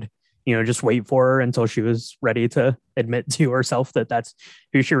Bleecker would, just wait for her until she was ready to admit to herself that that's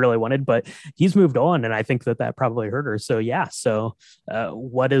who she really wanted, but he's moved on. And I think that probably hurt her. So yeah. So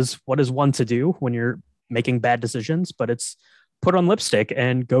what is one to do when you're making bad decisions? But it's put on lipstick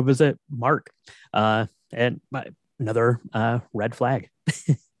and go visit Mark. And another red flag.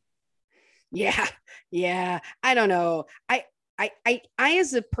 Yeah. I don't know. I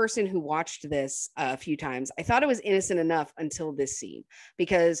as a person who watched this a few times, I thought it was innocent enough until this scene,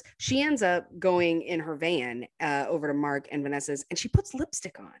 because she ends up going in her van over to Mark and Vanessa's, and she puts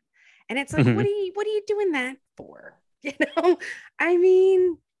lipstick on, and it's like, what are you doing that for? I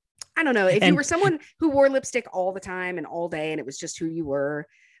mean, I don't know. If you were someone who wore lipstick all the time and all day, and it was just who you were,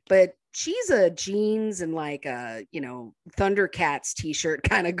 but she's a jeans and like a, Thundercats t-shirt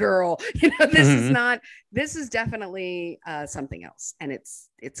kind of girl. This is definitely something else. And it's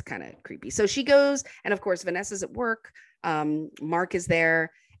kind of creepy. So she goes, and of course, Vanessa's at work. Mark is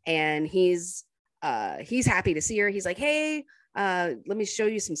there, and he's happy to see her. He's like, hey, let me show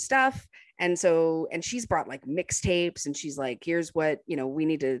you some stuff. And she's brought like mixtapes, and she's like, here's what,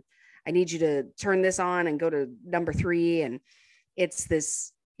 I need you to turn this on and go to number 3. And it's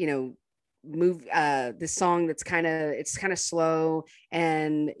this, move this song that's kind of slow,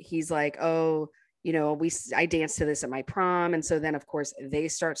 and he's like, I danced to this at my prom. And so then of course they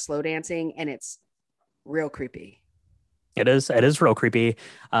start slow dancing, and it's real creepy. It is real creepy.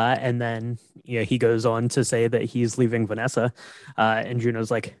 And then he goes on to say that he's leaving Vanessa, and Juno's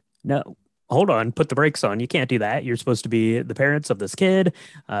like, no, hold on, put the brakes on. You can't do that. You're supposed to be the parents of this kid.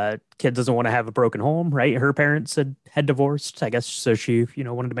 Kid doesn't want to have a broken home, right? Her parents had divorced, I guess. So she,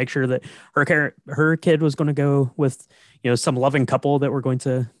 wanted to make sure that her kid was going to go with, some loving couple that were going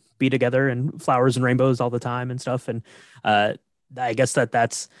to be together and flowers and rainbows all the time and stuff. And I guess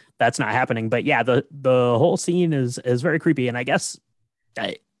that's not happening. But yeah, the whole scene is very creepy. And I guess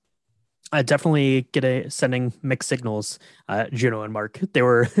I definitely sending mixed signals. Juno and Mark, they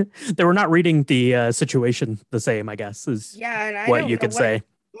were not reading the situation the same, I guess, is what you could say.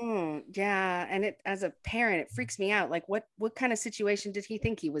 Yeah, and as a parent, it freaks me out. Like, what kind of situation did he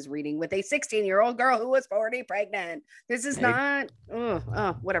think he was reading with a 16-year-old girl who was 40 pregnant? This is not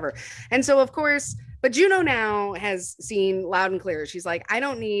whatever. And so, of course, but Juno now has seen loud and clear. She's like, I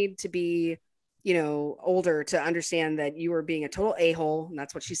don't need to be older to understand that you are being a total a-hole. And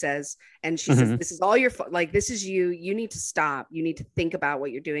that's what she says. And she says, this is all your like, this is you need to stop. You need to think about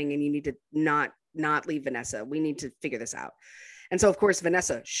what you're doing, and you need to not leave Vanessa. We need to figure this out. And so of course,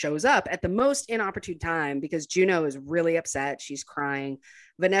 Vanessa shows up at the most inopportune time, because Juno is really upset. She's crying.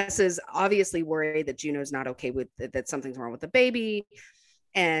 Vanessa's obviously worried that Juno's not okay with that something's wrong with the baby.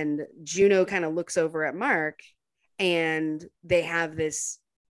 And Juno kind of looks over at Mark, and they have this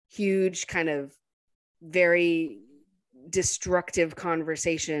huge kind of very destructive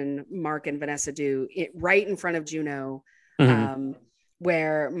conversation Mark and Vanessa do it right in front of Juno,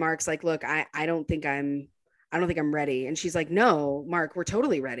 where Mark's like, look, I don't think I'm ready. And she's like, no, Mark, we're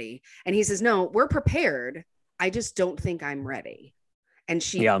totally ready. And he says, no, we're prepared. I just don't think I'm ready. And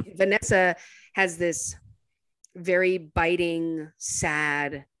Vanessa has this very biting,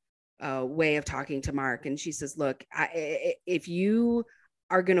 sad way of talking to Mark. And she says, look, if you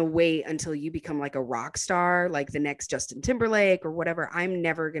are going to wait until you become like a rock star, like the next Justin Timberlake or whatever, I'm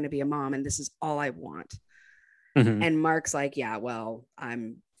never going to be a mom. And this is all I want. And Mark's like, yeah, well,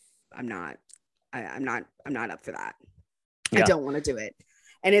 I'm not up for that. I don't want to do it.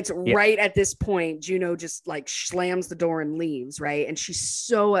 And it's right at this point, Juno just like slams the door and leaves. Right. And she's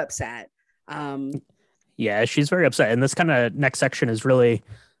so upset. Yeah, she's very upset. And this kind of next section is really,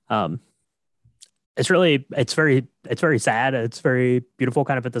 it's very sad. It's very beautiful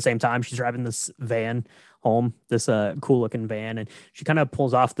kind of at the same time. She's driving this van home, this cool looking van, and she kind of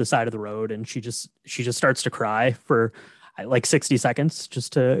pulls off the side of the road and she just starts to cry for like 60 seconds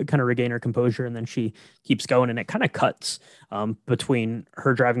just to kind of regain her composure. And then she keeps going, and it kind of cuts between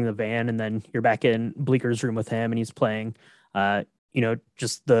her driving the van and then you're back in Bleeker's room with him and he's playing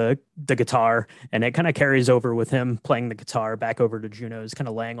just the guitar, and it kind of carries over with him playing the guitar back over to Juno's kind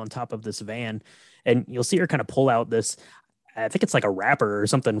of laying on top of this van. And you'll see her kind of pull out this, I think it's like a wrapper or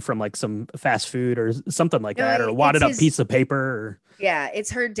something from like some fast food or something like that, or a wadded up piece of paper. Yeah,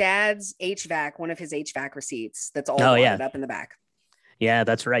 it's her dad's HVAC, one of his HVAC receipts that's all wadded up in the back. Yeah,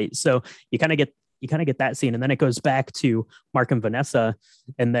 that's right. So you kind of get that scene, and then it goes back to Mark and Vanessa,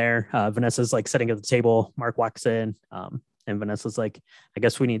 and there Vanessa's like sitting at the table. Mark walks in, and Vanessa's like, I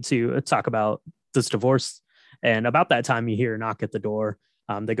guess we need to talk about this divorce. And about that time, you hear a knock at the door.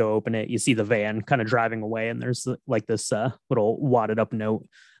 They go open it. You see the van kind of driving away, and there's like this little wadded up note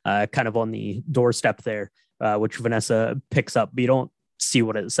kind of on the doorstep there, which Vanessa picks up. But you don't see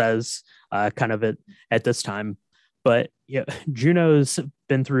what it says kind of at this time. But yeah, Juno's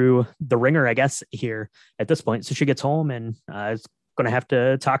been through the ringer, I guess, here at this point. So she gets home and is going to have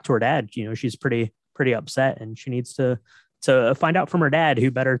to talk to her dad. She's pretty upset, and she needs to find out from her dad. Who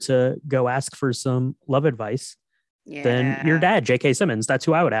better to go ask for some love advice than your dad, J.K. Simmons. That's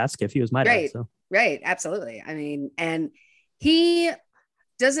who I would ask if he was my dad. So. Right. Absolutely. I mean, and he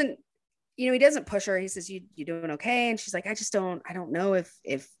doesn't push her. He says, you doing okay? And she's like, I don't know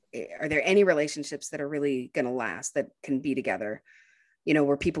if are there any relationships that are really going to last, that can be together,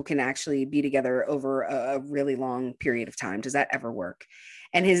 where people can actually be together over a really long period of time. Does that ever work?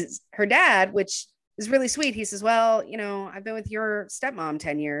 And her dad, which is really sweet, he says, well, I've been with your stepmom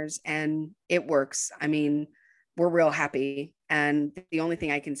 10 years and it works. I mean, we're real happy. And the only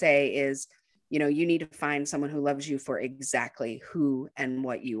thing I can say is, you need to find someone who loves you for exactly who and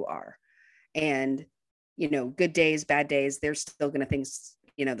what you are. And, good days, bad days, there's still going to things,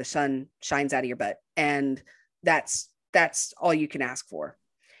 the sun shines out of your butt. And that's all you can ask for.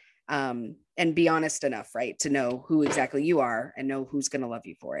 And be honest enough, right, to know who exactly you are and know who's going to love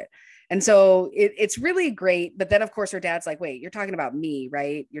you for it. And so it's really great. But then, of course, her dad's like, wait, you're talking about me,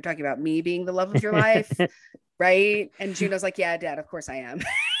 right? You're talking about me being the love of your life, right? And Juno's like, yeah, Dad, of course I am.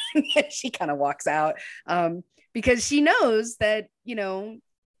 She kind of walks out because she knows that,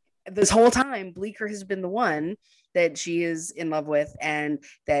 this whole time, Bleeker has been the one that she is in love with, and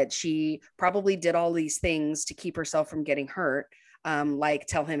that she probably did all these things to keep herself from getting hurt. Like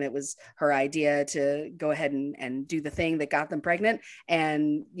tell him it was her idea to go ahead and do the thing that got them pregnant,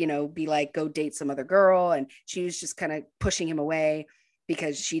 and, be like, go date some other girl. And she was just kind of pushing him away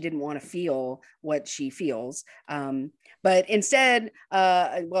because she didn't want to feel what she feels. But instead,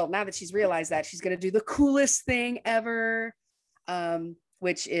 now that she's realized that, she's going to do the coolest thing ever,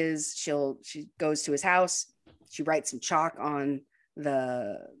 which is she goes to his house. She writes some chalk on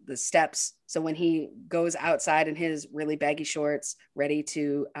the steps. So when he goes outside in his really baggy shorts, ready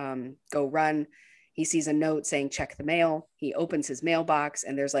to go run, he sees a note saying, check the mail. He opens his mailbox,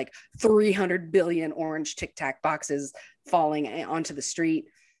 and there's like 300 billion orange Tic Tac boxes falling onto the street.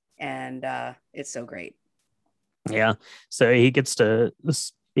 And it's so great. Yeah. So he gets to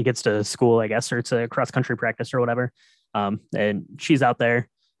school, I guess, or to cross country practice or whatever. And she's out there,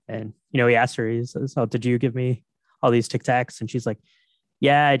 and, he asked her, he says, oh, did you give me all these Tic Tacs? And she's like,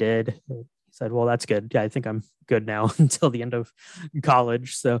 yeah, I did. He said, well, that's good. Yeah, I think I'm good now until the end of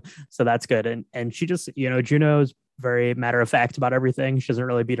college. So that's good. And she just, Juno's very matter of fact about everything. She doesn't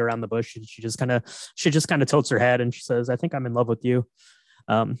really beat around the bush. She just kind of tilts her head and she says, I think I'm in love with you.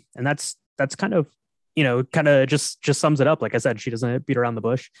 And that's kind of, just sums it up. Like I said, she doesn't beat around the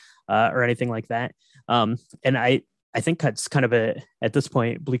bush or anything like that. And I think that's kind of at this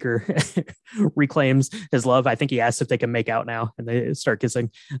point, Bleecker reclaims his love. I think he asks if they can make out now, and they start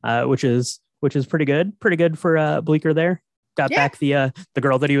kissing, which is pretty good for Bleecker there. Got back the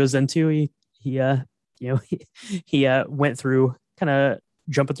girl that he was into. He went through kind of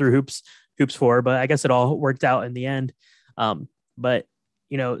jumping through hoops for, but I guess it all worked out in the end. But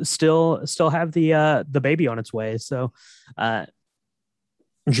still have the baby on its way. So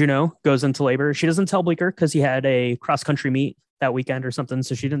Juno goes into labor. She doesn't tell Bleecker because he had a cross country meet that weekend or something.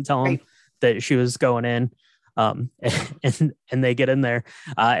 So she didn't tell him that she was going in. And they get in there,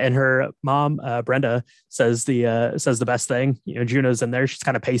 and her mom, Brenda, says the best thing. Juno's in there. She's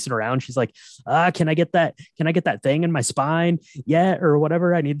kind of pacing around. She's like, can I get that thing in my spine yet, or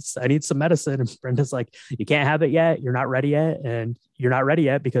whatever? I need some medicine. And Brenda's like, you can't have it yet. You're not ready yet. And you're not ready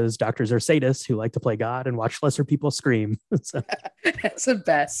yet because doctors are sadists who like to play God and watch lesser people scream. So. That's the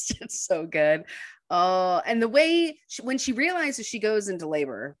best. It's so good. Oh, and the way when she realizes she goes into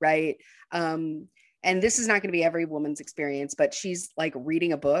labor, right? And this is not going to be every woman's experience, but she's like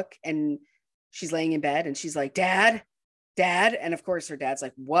reading a book and she's laying in bed and she's like, Dad. And of course her dad's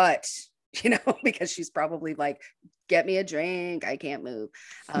like, what? Because she's probably like, get me a drink. I can't move.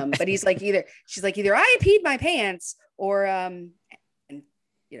 But he's like, she's like, either I peed my pants or,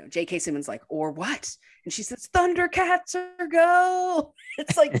 J.K. Simmons like, or what? And she says, Thundercats are go.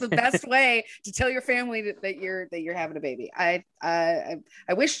 It's like the best way to tell your family that you're having a baby. I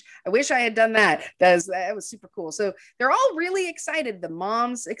wish I had done that. That was super cool. So they're all really excited. The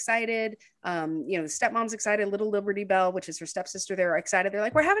mom's excited. The stepmom's excited. Little Liberty Bell, which is her stepsister, they're excited. They're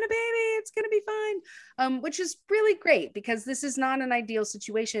like, we're having a baby. It's going to be fine. Which is really great because this is not an ideal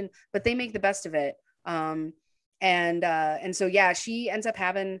situation, but they make the best of it. And so, yeah, she ends up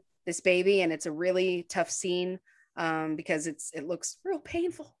having this baby and it's a really tough scene, because it looks real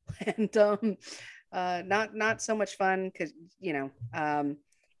painful and, not so much fun because, then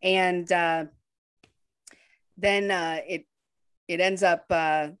it ends up,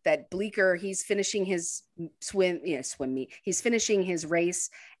 that Bleecker, he's finishing his he's finishing his race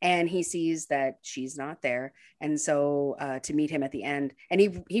and he sees that she's not there. And so, to meet him at the end,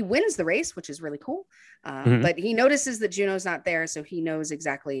 and he wins the race, which is really cool. But he notices that Juno's not there. So he knows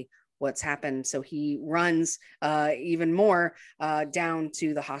exactly what's happened. So he runs, even more, down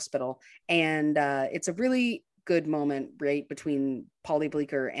to the hospital. And, it's a really good moment, right, between Polly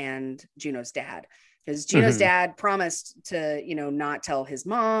Bleecker and Juno's dad. Because Juno's dad promised to, not tell his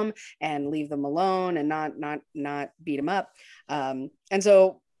mom and leave them alone and not beat him up. And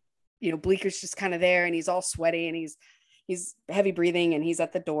so, Bleeker's just kind of there and he's all sweaty and he's heavy breathing and he's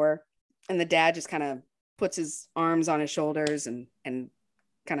at the door, and the dad just kind of puts his arms on his shoulders and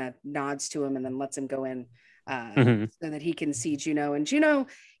kind of nods to him and then lets him go in, so that he can see Juno. And Juno,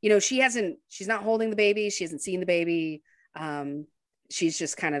 she's not holding the baby. She hasn't seen the baby. She's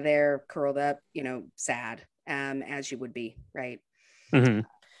just kind of there curled up, sad, as you would be. Right.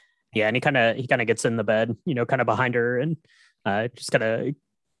 Yeah. And he kind of gets in the bed, kind of behind her and, just kind of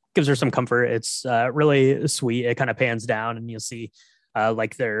gives her some comfort. It's, really sweet. It kind of pans down and you'll see,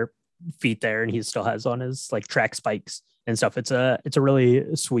 like their feet there, and he still has on his like track spikes and stuff. It's a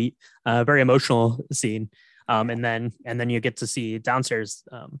really sweet, very emotional scene. And then you get to see downstairs,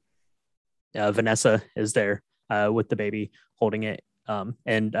 Vanessa is there, with the baby holding it.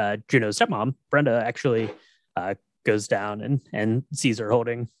 And Juno's stepmom, Brenda, actually goes down and sees her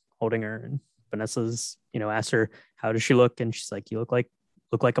holding her, and Vanessa's, asks her, how does she look? And she's like, you look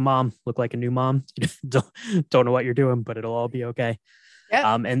like a mom, look like a new mom. Don't know what you're doing, but it'll all be okay.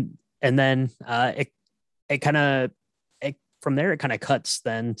 Yep. And then from there, it kind of cuts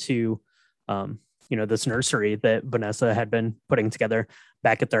then to, this nursery that Vanessa had been putting together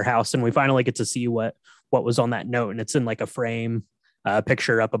back at their house. And we finally get to see what was on that note. And it's in like a frame,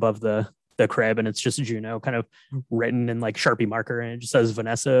 picture up above the crib. And it's just Juno kind of written in like Sharpie marker. And it just says,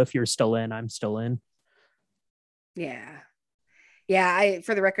 Vanessa, if you're still in, I'm still in. Yeah. Yeah.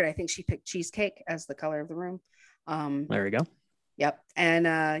 For the record, I think she picked cheesecake as the color of the room. There we go. Yep. And,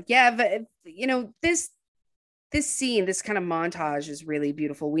 but this scene, this kind of montage is really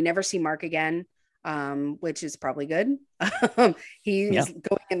beautiful. We never see Mark again, which is probably good. He's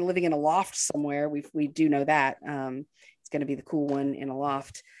going and living in a loft somewhere. We do know that. It's going to be the cool one in a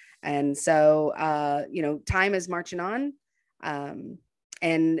loft. And so, time is marching on.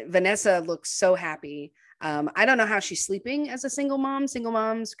 And Vanessa looks so happy. I don't know how she's sleeping as a single mom. Single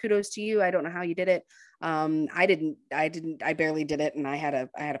moms, kudos to you. I don't know how you did it. I barely did it. And I had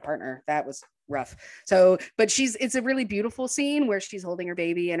a partner. That was rough. So, but it's a really beautiful scene where she's holding her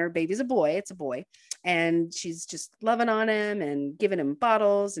baby, and her baby's a boy. It's a boy. And she's just loving on him and giving him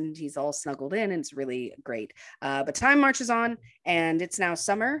bottles, and he's all snuggled in, and it's really great. But time marches on, and it's now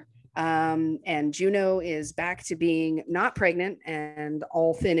summer. And Juno is back to being not pregnant and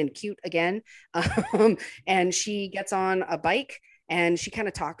all thin and cute again. And she gets on a bike, and she kind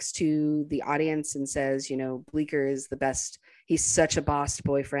of talks to the audience and says, Bleecker is the best. He's such a boss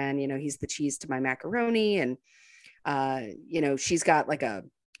boyfriend. He's the cheese to my macaroni. And, she's got like a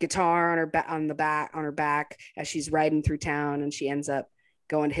guitar on her back as she's riding through town, and she ends up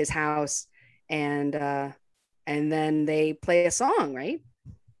going to his house, and then they play a song, right?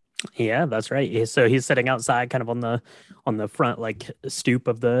 Yeah, that's right. So he's sitting outside kind of on the front like stoop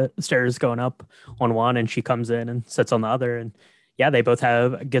of the stairs going up on one, and she comes in and sits on the other, and yeah, they both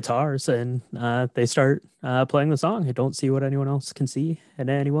have guitars, and they start playing the song. I don't see what anyone else can see, and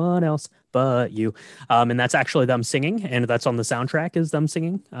anyone else but you. And that's actually them singing, and that's on the soundtrack is them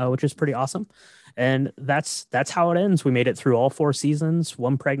singing, which is pretty awesome. And that's how it ends. We made it through all 4 seasons,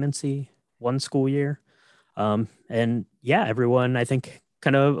 1 pregnancy, 1 school year. And yeah, everyone, I think,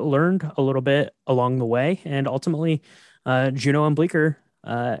 kind of learned a little bit along the way, and ultimately Juno and Bleecker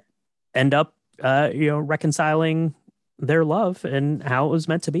end up reconciling their love and how it was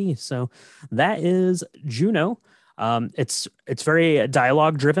meant to be. So that is Juno. It's very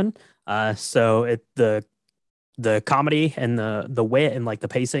dialogue driven. So the comedy and the wit and like the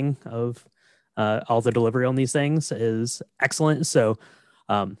pacing of all the delivery on these things is excellent. So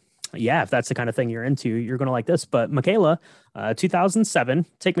yeah, if that's the kind of thing you're into, you're going to like this. But Michaela, 2007,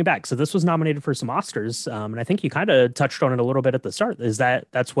 take me back. So this was nominated for some Oscars. And I think you kind of touched on it a little bit at the start.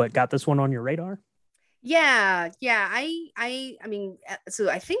 That's what got this one on your radar? Yeah. I mean, so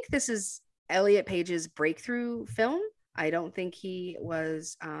I think this is Elliot Page's breakthrough film. I don't think he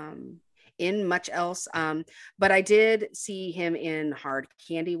was in much else. But I did see him in Hard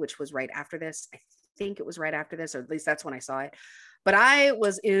Candy, which was right after this. I think it was right after this, or at least that's when I saw it. But I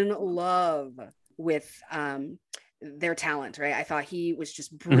was in love with their talent, right? I thought he was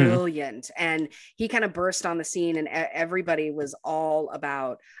just brilliant. Mm-hmm. And he kind of burst on the scene, and everybody was all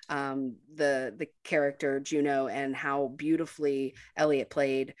about the character Juno and how beautifully Elliot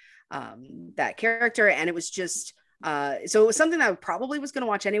played that character. And it was just, so it was something that I probably was going to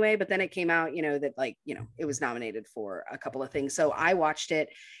watch anyway, but then it came out, that it was nominated for a couple of things. So I watched it,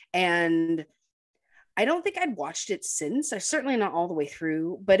 and I don't think I'd watched it since. I certainly not all the way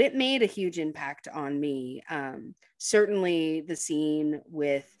through, but it made a huge impact on me. Certainly the scene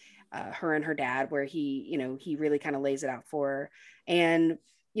with her and her dad, where he really kind of lays it out for her. And,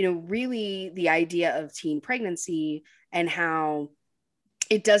 really the idea of teen pregnancy and how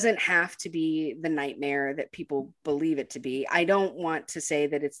it doesn't have to be the nightmare that people believe it to be. I don't want to say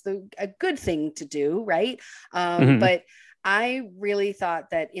that it's a good thing to do, right? But I really thought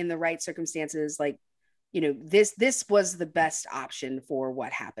that in the right circumstances, this was the best option for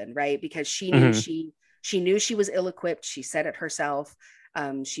what happened, right? Because she knew she knew she was ill-equipped. She said it herself.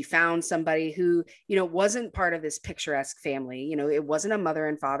 She found somebody who, wasn't part of this picturesque family. It wasn't a mother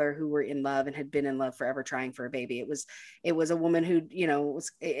and father who were in love and had been in love forever trying for a baby. It was a woman who,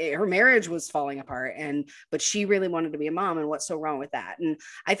 her marriage was falling apart, but she really wanted to be a mom, and what's so wrong with that? And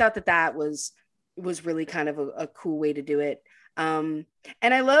I thought that was really kind of a cool way to do it. And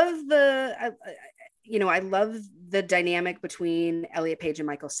I love I love the dynamic between Elliot Page and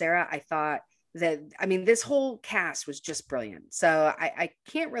Michael Cera. I thought this whole cast was just brilliant. So I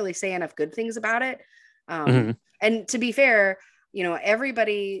can't really say enough good things about it. And to be fair,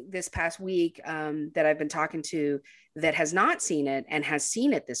 everybody this past week that I've been talking to that has not seen it and has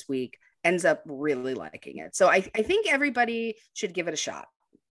seen it this week ends up really liking it. So I think everybody should give it a shot.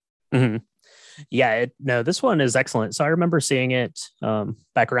 Mm-hmm. Yeah, this one is excellent. So I remember seeing it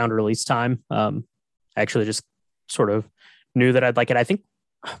back around release time. I actually just sort of knew that I'd like it. I think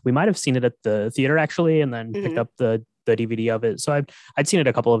we might have seen it at the theater actually, and then picked up the DVD of it. So I'd seen it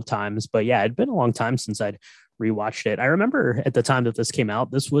a couple of times, but yeah, it'd been a long time since I'd rewatched it. I remember at the time that this came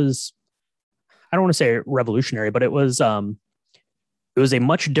out, this was, I don't want to say revolutionary, but it was a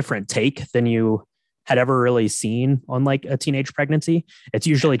much different take than you had ever really seen on like a teenage pregnancy. It's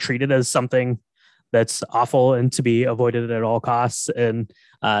usually treated as something that's awful and to be avoided at all costs, and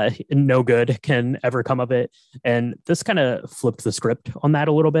no good can ever come of it. And this kind of flipped the script on that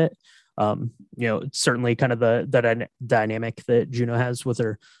a little bit. Certainly kind of the dynamic that Juno has with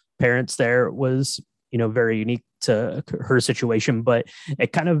her parents there was, very unique to her situation, but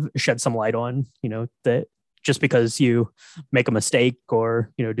it kind of shed some light on, that just because you make a mistake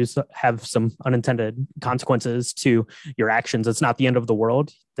or, have some unintended consequences to your actions, it's not the end of the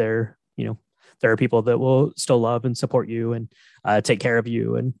world. There, there are people that will still love and support you and take care of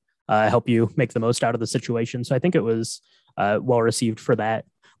you and help you make the most out of the situation. So I think it was well received for that.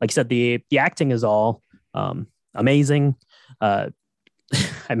 Like I said, the acting is all amazing. I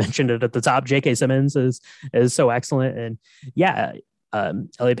mentioned it at the top. J.K. Simmons is so excellent, and yeah,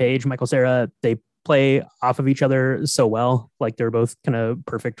 Elliot Page, Michael Cera, they play off of each other so well. Like they're both kind of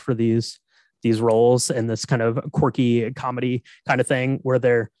perfect for these roles and this kind of quirky comedy kind of thing where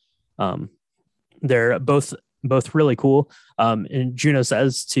they're both really cool. And Juno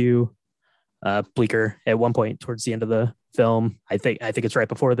says to Bleecker at one point towards the end of the film, I think it's right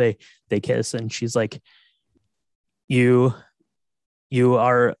before they kiss, and she's like, you're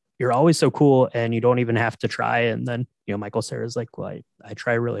always so cool and you don't even have to try. And then, Michael Cera's like, well, I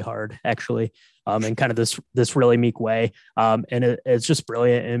try really hard actually. In kind of this really meek way. And it's just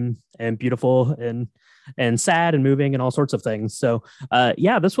brilliant and beautiful and sad and moving and all sorts of things. So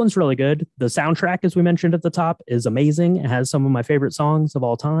yeah, this one's really good. The soundtrack, as we mentioned at the top, is amazing. It has some of my favorite songs of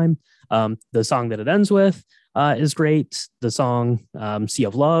all time. The song that it ends with is great. The song Sea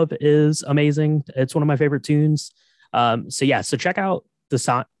of Love is amazing. It's one of my favorite tunes. So check out the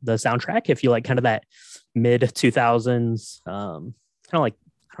soundtrack if you like kind of that mid 2000s kind of like,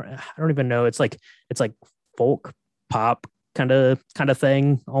 I don't even know, it's like folk pop kind of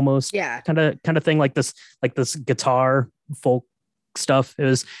thing almost. Yeah, kind of thing, like this guitar folk stuff.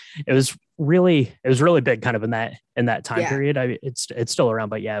 It was really big kind of in that time period. It's still around,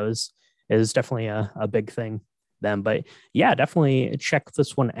 but yeah, it was definitely a big thing then. But yeah, definitely check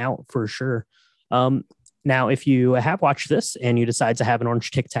this one out for sure. Now, if you have watched this and you decide to have an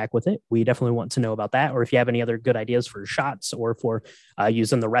orange Tic Tac with it, we definitely want to know about that. Or if you have any other good ideas for shots or for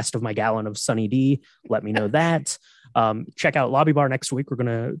using the rest of my gallon of Sunny D, let me know that. Check out Lobby Bar next week. We're going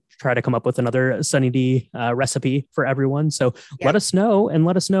to try to come up with another Sunny D recipe for everyone. So let us know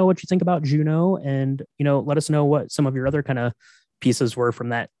what you think about Juno, and, let us know what some of your other kind of pieces were from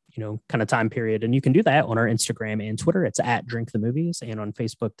that, kind of time period. And you can do that on our Instagram and Twitter. It's at Drink the Movies, and on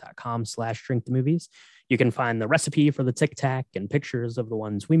Facebook.com/Drink the Movies. You can find the recipe for the Tic Tac and pictures of the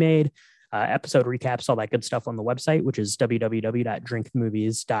ones we made, episode recaps, all that good stuff on the website, which is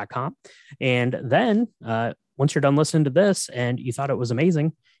www.drinkthemovies.com. And then once you're done listening to this and you thought it was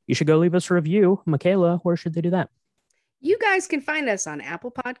amazing, you should go leave us a review. Michaela, where should they do that? You guys can find us on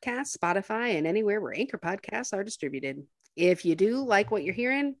Apple Podcasts, Spotify, and anywhere where Anchor podcasts are distributed. If you do like what you're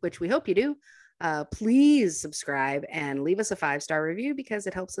hearing, which we hope you do, please subscribe and leave us a 5-star review, because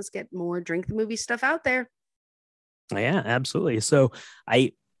it helps us get more Drink the Movie stuff out there. Yeah, absolutely. So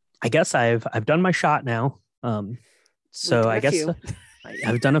I guess I've done my shot now. So I guess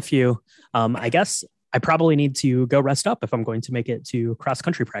I've done a few. I guess I probably need to go rest up if I'm going to make it to cross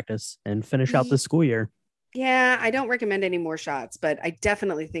country practice and finish out the school year. Yeah, I don't recommend any more shots, but I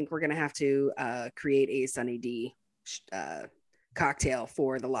definitely think we're going to have to create a Sunny D cocktail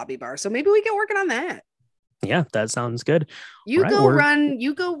for the Lobby Bar. So maybe we get working on that. Yeah, that sounds good. You go run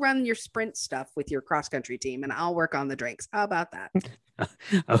your sprint stuff with your cross country team, and I'll work on the drinks. How about that?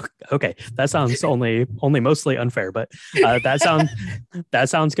 Okay, that sounds only mostly unfair, but that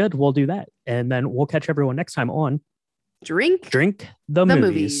sounds good. We'll do that, and then we'll catch everyone next time on Drink the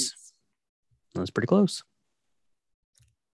movies. That's pretty close.